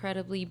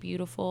incredibly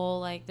beautiful.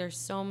 Like there's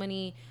so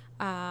many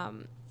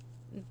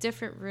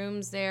different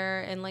rooms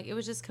there, and like it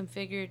was just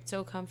configured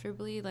so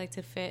comfortably, like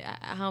to fit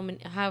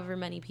however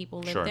many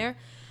people live there.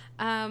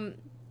 And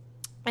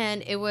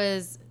it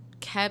was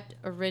kept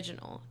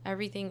original.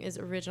 Everything is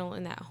original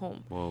in that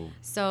home. Whoa.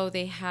 So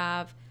they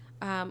have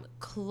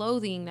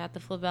clothing that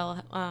the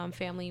Flavel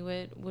family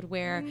would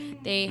wear.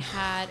 They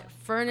had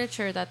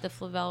furniture that the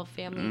Flavel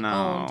family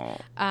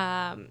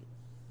owned.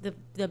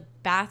 The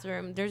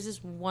bathroom, there's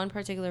this one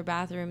particular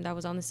bathroom that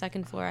was on the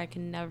second floor. I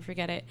can never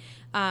forget it.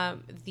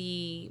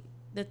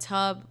 The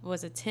tub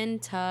was a tin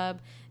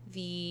tub.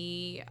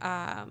 The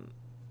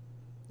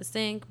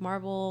sink,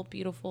 marble,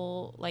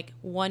 beautiful, like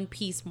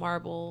one-piece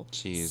marble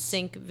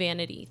sink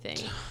vanity thing.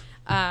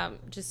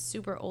 Just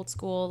super old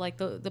school, like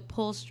the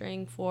pull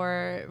string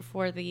for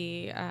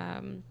the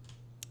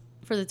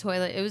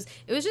toilet. It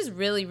was just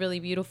really, really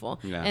beautiful.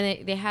 Yeah.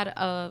 And they had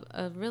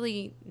a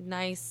really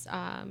nice,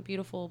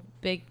 beautiful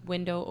big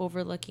window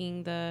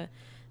overlooking the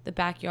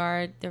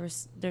backyard.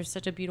 There's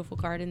such a beautiful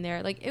garden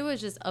there. Like it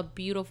was just a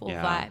beautiful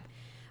vibe.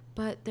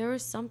 But there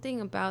was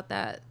something about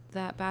that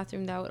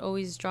bathroom that would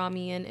always draw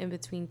me in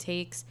between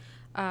takes.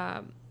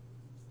 I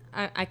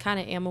kind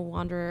of am a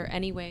wanderer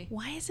anyway.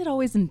 Why is it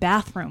always in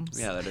bathrooms?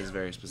 Yeah, that is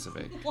very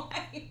specific.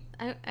 Why?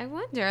 I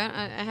wonder.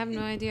 I have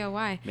no idea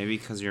why. Maybe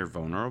because you're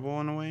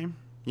vulnerable in a way.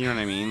 You know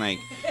what I mean? Like,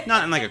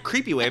 not in like a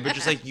creepy way, but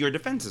just like your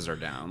defenses are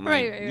down.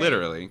 Like, right.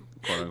 Literally,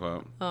 quote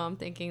unquote. Oh, I'm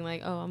thinking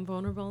like, oh, I'm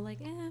vulnerable. Like,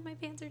 my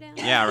pants are down.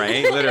 Yeah,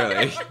 right?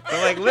 Literally. But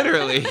like,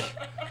 literally.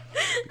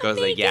 Goes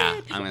like, yeah,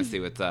 I'm going to see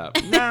what's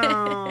up.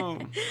 No.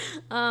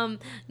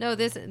 No,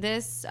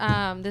 this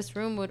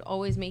room would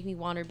always make me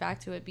wander back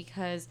to it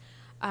because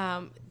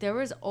there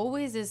was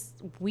always this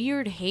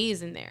weird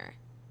haze in there.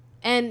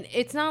 And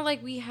it's not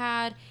like we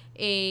had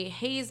a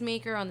haze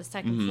maker on the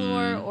second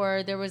floor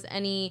or there was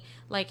any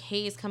like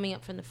haze coming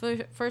up from the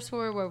first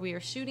floor where we were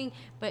shooting,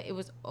 but it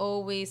was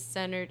always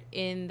centered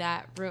in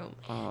that room.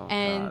 Oh,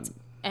 God.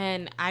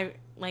 And I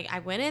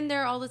went in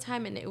there all the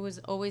time and it was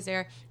always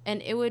there,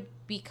 and it would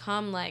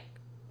become like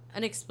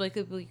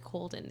inexplicably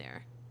cold in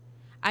there.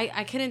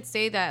 I couldn't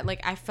say that like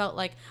I felt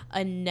like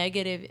a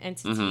negative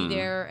entity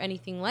there or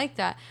anything like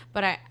that,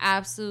 but I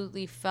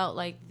absolutely felt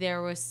like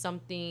there was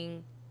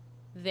something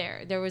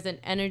there. There was an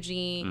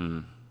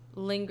energy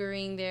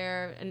lingering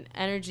there, an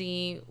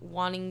energy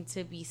wanting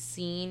to be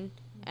seen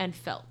and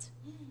felt.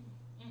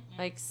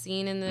 Like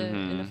seen in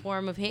the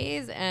form of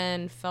haze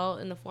and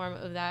felt in the form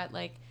of that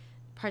like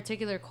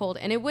particular cold.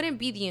 And it wouldn't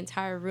be the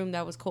entire room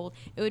that was cold.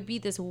 It would be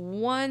this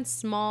one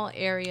small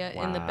area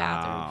in the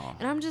bathroom.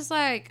 And I'm just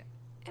like,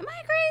 am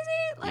I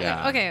crazy?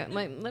 Like, okay,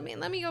 like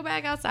let me go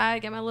back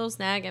outside, get my little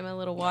snack, get my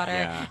little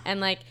water, and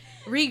like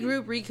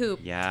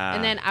recoup. Yeah.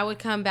 And then I would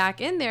come back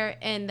in there,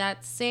 and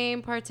that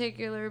same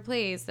particular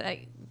place,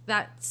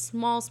 that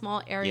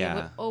small area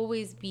would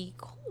always be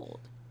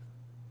cold.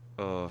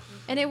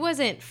 And it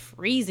wasn't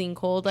freezing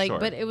cold, like,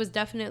 but it was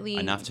definitely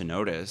enough to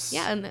notice.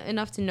 Yeah,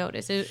 enough to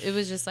notice. It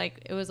was just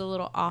like it was a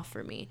little off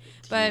for me.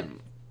 But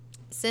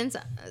since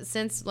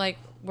like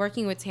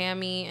working with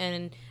Tammy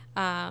and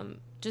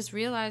just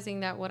realizing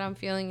that what I'm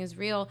feeling is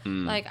real,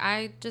 like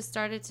I just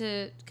started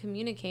to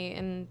communicate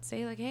and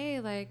say like, hey,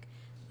 like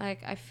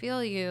I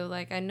feel you,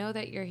 like I know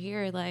that you're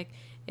here, like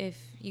if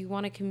you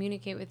want to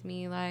communicate with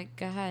me, like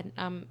go ahead,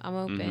 I'm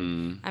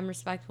open, I'm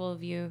respectful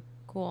of you,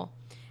 cool.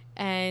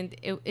 And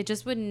it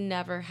just would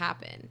never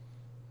happen.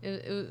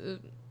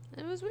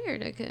 It was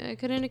weird. I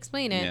couldn't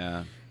explain it.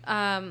 Yeah.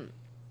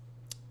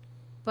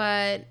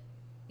 But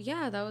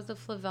yeah, that was the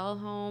Flavel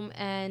home,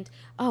 and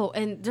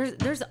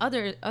there's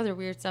other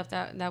weird stuff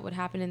that would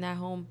happen in that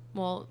home.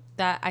 Well,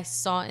 that I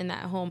saw in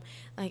that home,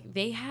 like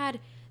they had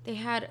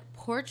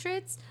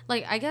portraits.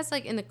 Like I guess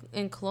like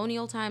in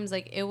colonial times,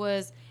 like it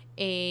was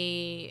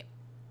I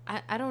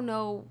don't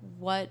know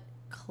what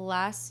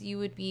class you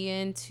would be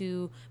in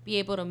to be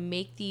able to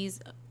make these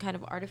kind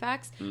of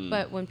artifacts,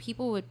 but when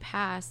people would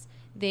pass,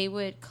 they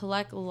would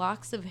collect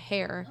locks of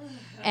hair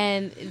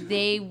and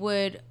they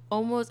would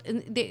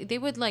they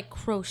would like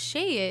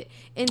crochet it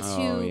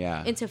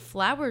into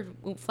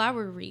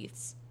flower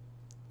wreaths.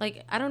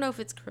 Like, I don't know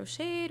if it's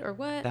crocheted or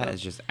what. That is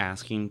just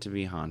asking to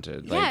be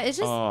haunted. Yeah, like, it's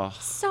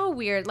just so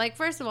weird. Like,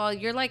 first of all,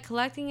 you're like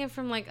collecting it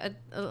from like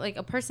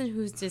a person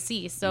who's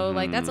deceased. So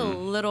like that's a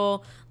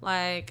little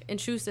like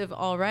intrusive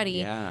already.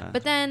 Yeah.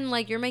 But then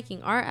like you're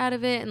making art out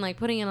of it and like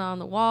putting it on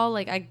the wall.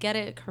 Like I get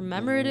it,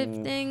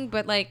 commemorative thing,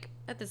 but like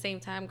at the same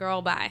time,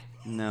 girl, bye.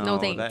 No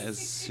thanks. That is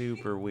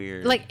super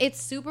weird. Like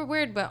it's super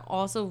weird, but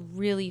also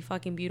really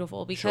fucking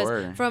beautiful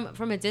because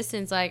from a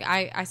distance, like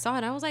I saw it,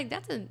 and I was like,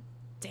 that's a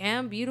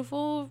damn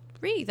beautiful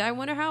wreath. I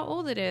wonder how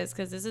old it is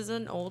because this is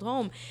an old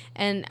home.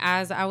 And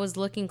as I was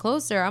looking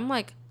closer, I'm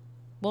like,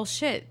 well,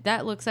 shit,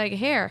 that looks like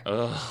hair.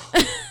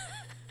 Ugh.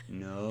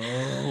 No.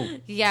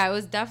 Yeah, it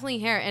was definitely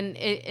hair, and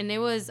it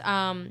was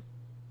a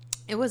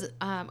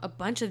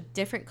bunch of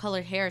different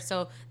colored hair.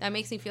 So that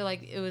makes me feel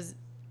like it was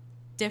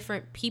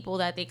different people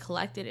that they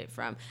collected it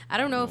from. I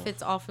don't know if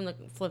it's all from the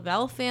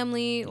Flavel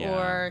family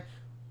or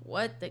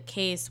what the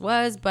case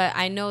was, but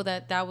I know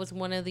that was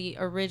one of the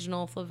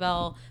original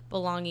Flavel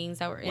belongings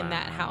that were in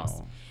that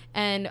house.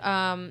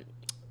 And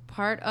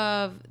part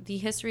of the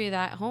history of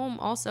that home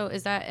also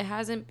is that it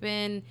hasn't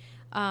been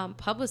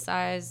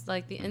publicized,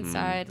 like the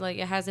inside, like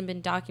it hasn't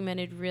been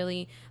documented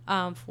really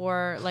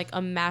for like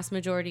a mass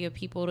majority of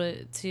people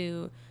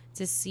to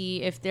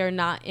see if they're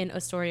not in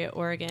Astoria,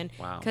 Oregon.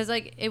 Wow. Because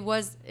like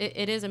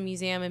it is a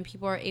museum and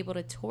people are able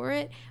to tour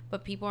it,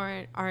 but people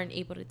aren't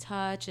able to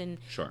touch and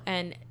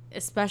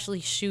especially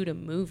shoot a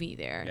movie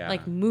there. Yeah.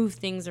 Like move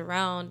things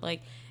around,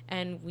 like,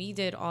 and we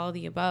did all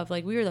the above.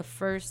 Like we were the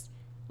first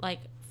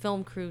like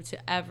film crew to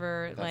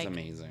ever That's like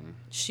amazing.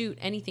 shoot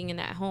anything in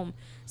that home.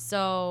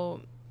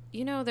 So,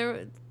 you know,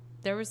 there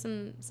was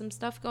some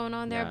stuff going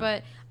on there,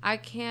 but I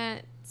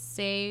can't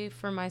say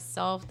for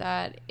myself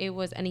that it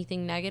was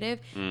anything negative.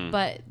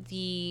 But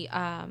the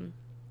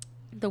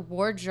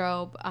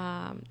wardrobe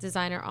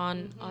designer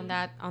on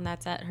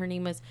that set, her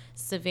name was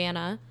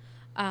Savannah.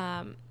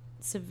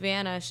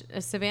 Savannah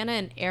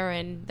and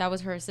Aaron, that was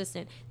her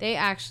assistant. They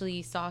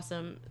actually saw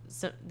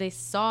they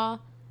saw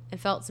and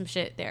felt some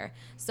shit there.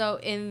 So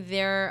in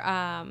their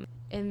I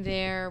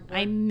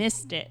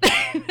missed it.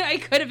 I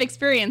could have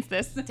experienced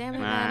this. Damn it,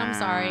 man, I'm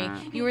sorry.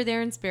 You were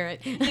there in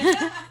spirit.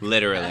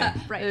 Literally.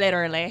 Right.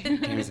 Literally.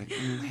 Tammy's like,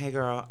 hey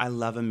girl, I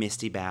love a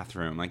misty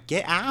bathroom. Like,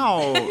 get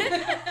out.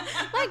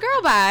 Like,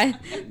 girl, bye.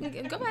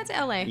 Go back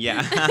to LA.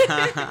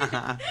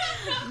 Yeah.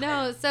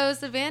 No, so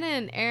Savannah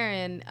and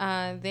Aaron,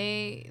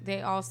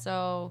 they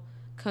also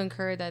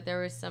concurred that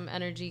there was some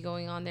energy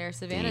going on there.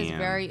 Savannah's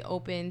very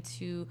open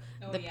to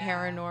the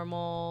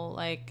paranormal,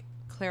 like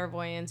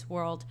clairvoyance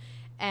world,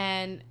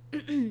 and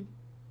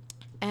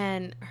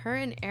and her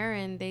and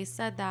Aaron, they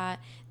said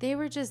that they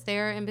were just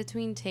there in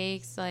between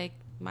takes, like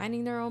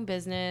minding their own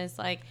business,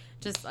 like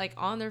just like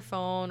on their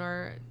phone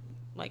or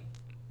like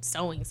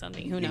sewing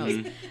something, who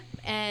knows.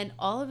 And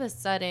all of a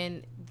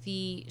sudden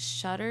the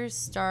shutters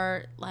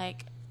start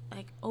like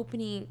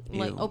opening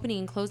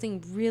and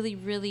closing really,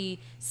 really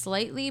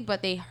slightly,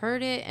 but they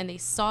heard it and they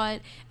saw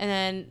it, and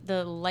then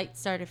the light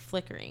started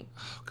flickering.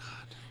 Oh God.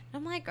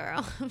 I'm like,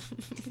 girl,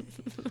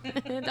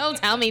 don't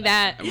tell me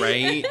that.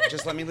 Right?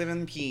 Just let me live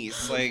in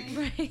peace. Like,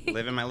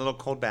 live in my little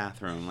cold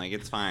bathroom. Like,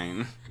 it's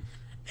fine.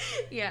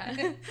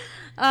 Yeah.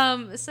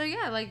 So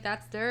yeah, like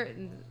that's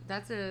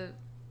a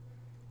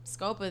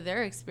scope of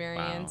their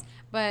experience. Wow.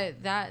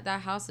 But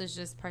that house is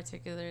just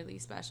particularly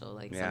special.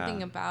 Like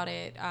something about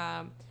it,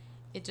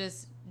 it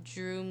just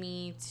drew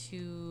me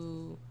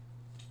to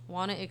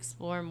want to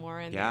explore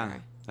more in there. Yeah,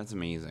 that's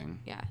amazing.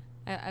 Yeah.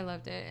 I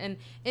loved it, and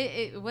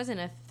it wasn't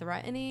a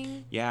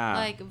threatening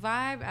like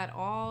vibe at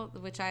all,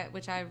 which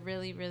I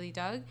really, really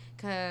dug.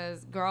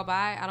 Cause girl,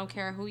 bye. I don't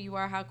care who you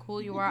are, how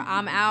cool you are.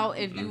 I'm out.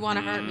 If you want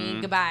to hurt me,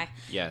 goodbye.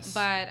 Yes.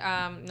 But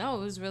no,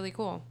 it was really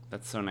cool.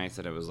 That's so nice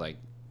that it was like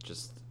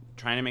just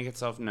trying to make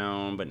itself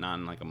known, but not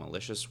in like a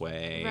malicious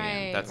way.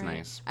 Right. That's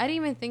nice. I didn't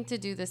even think to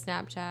do the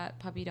Snapchat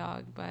puppy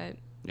dog, but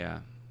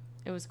yeah,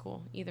 it was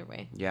cool either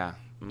way. Yeah.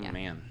 Yeah.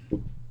 Man.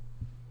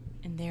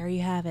 And there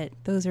you have it.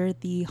 Those are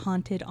the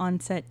haunted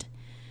on-set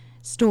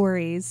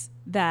stories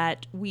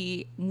that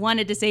we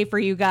wanted to say for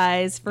you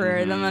guys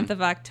for the month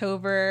of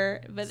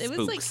October. But it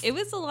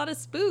was a lot of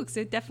spooks.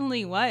 It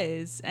definitely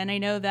was. And I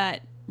know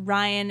that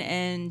Ryan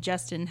and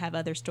Justin have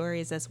other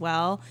stories as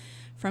well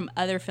from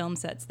other film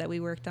sets that we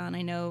worked on.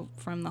 I know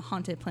from the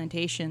Haunted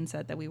Plantation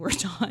set that we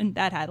worked on,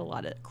 that had a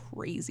lot of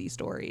crazy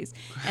stories.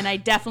 And I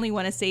definitely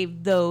want to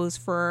save those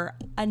for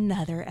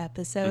another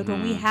episode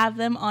when we have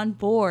them on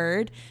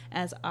board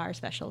as our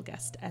special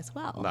guest as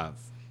well. Love.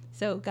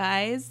 So,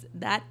 guys,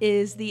 that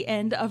is the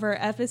end of our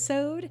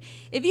episode.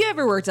 If you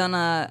ever worked on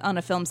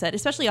a film set,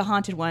 especially a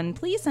haunted one,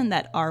 please send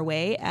that our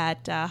way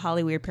at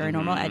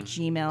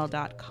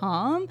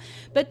hollyweirdparanormal@gmail.com.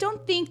 But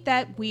don't think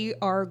that we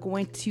are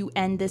going to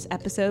end this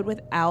episode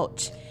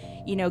without,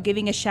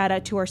 giving a shout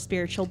out to our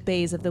spiritual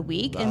bays of the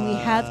week. And we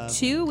have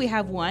two. We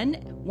have one.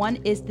 One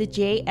is the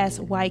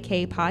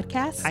JSYK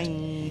podcast.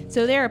 Hi.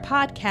 So they're a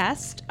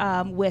podcast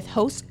with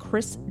hosts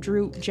Chris,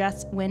 Drew,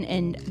 Jess, Wynn,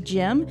 and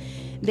Jim.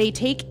 They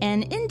take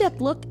an in-depth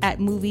look at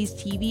movies,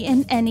 TV,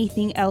 and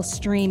anything else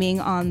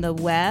streaming on the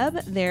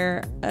web.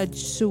 They're a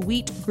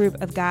sweet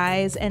group of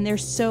guys, and they're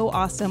so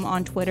awesome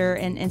on Twitter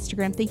and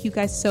Instagram. Thank you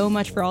guys so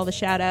much for all the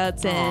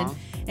shout-outs and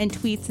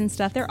tweets and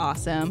stuff. They're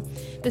awesome.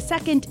 The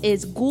second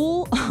is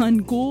Ghoul on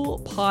Ghoul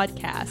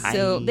Podcast. Hi.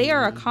 So they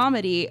are a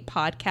comedy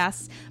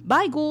podcast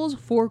by ghouls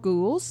for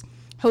ghouls.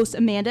 Hosts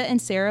Amanda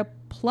and Sarah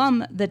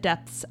plumb the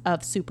depths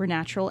of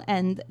supernatural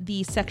and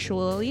the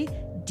sexually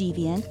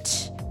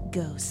deviant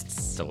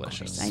ghosts.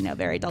 Delicious. I know,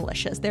 very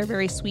delicious. They're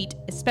very sweet,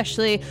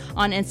 especially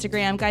on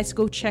Instagram. Guys,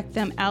 go check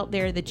them out.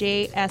 They're the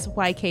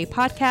JSYK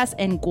Podcast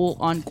and Ghoul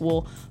on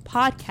Ghoul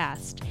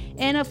Podcast.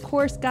 And of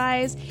course,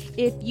 guys,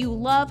 if you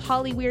love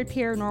Holly Weird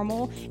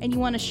Paranormal and you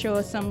want to show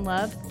us some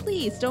love,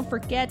 please don't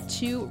forget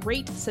to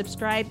rate,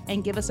 subscribe,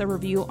 and give us a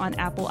review on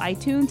Apple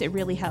iTunes. It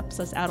really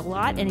helps us out a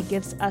lot, and it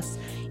gives us,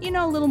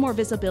 a little more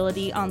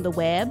visibility on the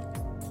web.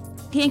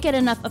 Can't get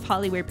enough of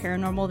Holly Weird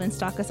Paranormal? Then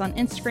stalk us on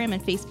Instagram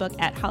and Facebook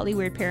at Holly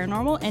Weird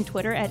Paranormal and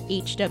Twitter at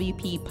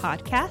HWP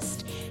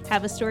Podcast.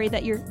 Have a story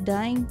that you're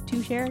dying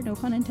to share? No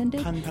pun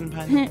intended. Pun.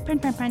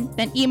 Pun.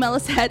 Then email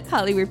us at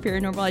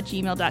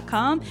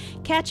hollyweirdparanormal@gmail.com.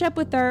 Catch up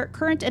with our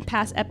current and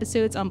past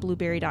episodes on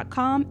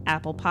blueberry.com,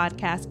 Apple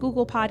Podcasts,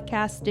 Google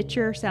Podcasts,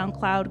 Stitcher,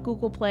 SoundCloud,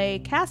 Google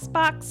Play,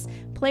 CastBox,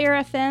 Player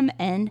FM,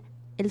 and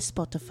El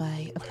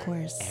Spotify, of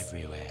course.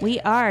 Everywhere. We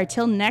are.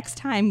 Till next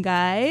time,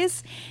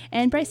 guys.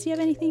 And Bryce, do you have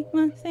anything you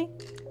want to say?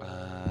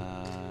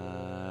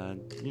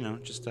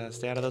 Just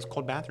stay out of those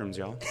cold bathrooms,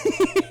 y'all.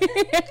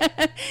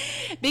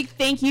 Big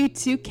thank you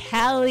to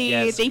Callie.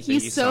 Yes, thank you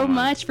so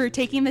much for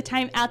taking the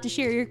time out to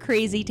share your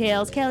crazy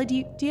tales. Callie, do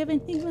you have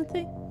anything you want to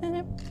say?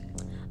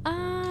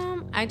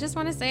 I just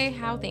want to say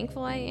how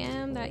thankful I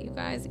am that you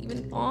guys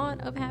even thought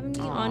of having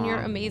me on your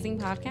amazing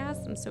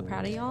podcast. I'm so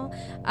proud of y'all.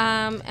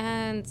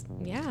 And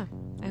yeah,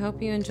 I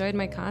hope you enjoyed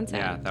my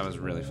content. Yeah, that was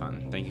really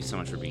fun. Thank you so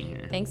much for being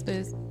here. Thanks,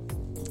 Booze.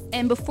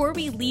 And before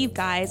we leave,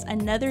 guys,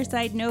 another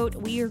side note,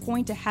 we are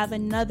going to have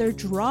another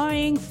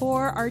drawing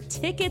for our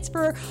tickets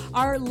for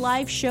our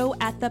live show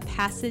at the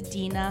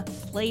Pasadena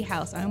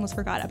Playhouse. I almost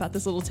forgot about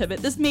this little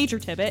tidbit, this major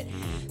tidbit.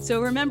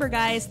 So remember,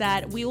 guys,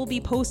 that we will be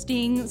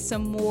posting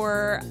some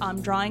more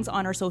drawings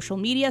on our social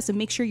media. So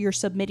make sure you're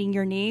submitting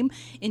your name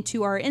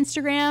into our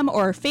Instagram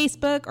or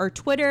Facebook or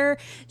Twitter.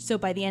 So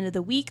by the end of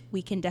the week,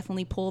 we can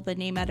definitely pull the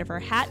name out of our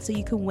hat so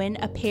you can win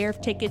a pair of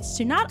tickets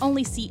to not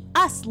only see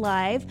us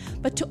live,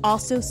 but to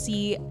also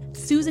see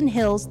Susan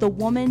Hill's The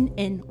Woman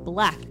in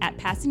Black at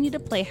Pasadena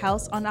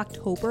Playhouse on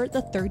October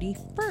the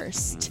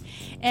 31st.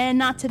 And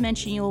not to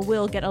mention, you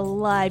will get a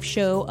live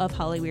show of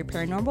Holly Weird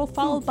Paranormal,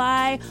 followed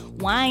by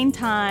wine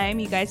time.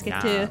 You guys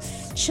get to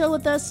chill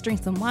with us,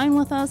 drink some wine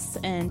with us,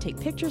 and take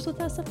pictures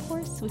with us, of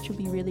course, which will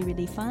be really,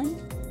 really fun.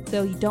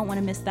 So you don't want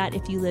to miss that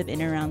if you live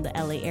in and around the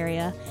LA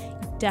area.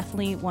 You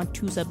definitely want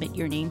to submit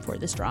your name for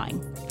this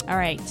drawing. All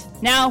right,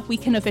 now we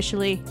can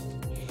officially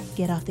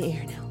get off the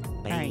air now.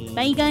 Bye. All right,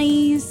 bye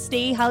guys.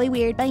 Stay Holly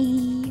Weird.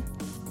 Bye.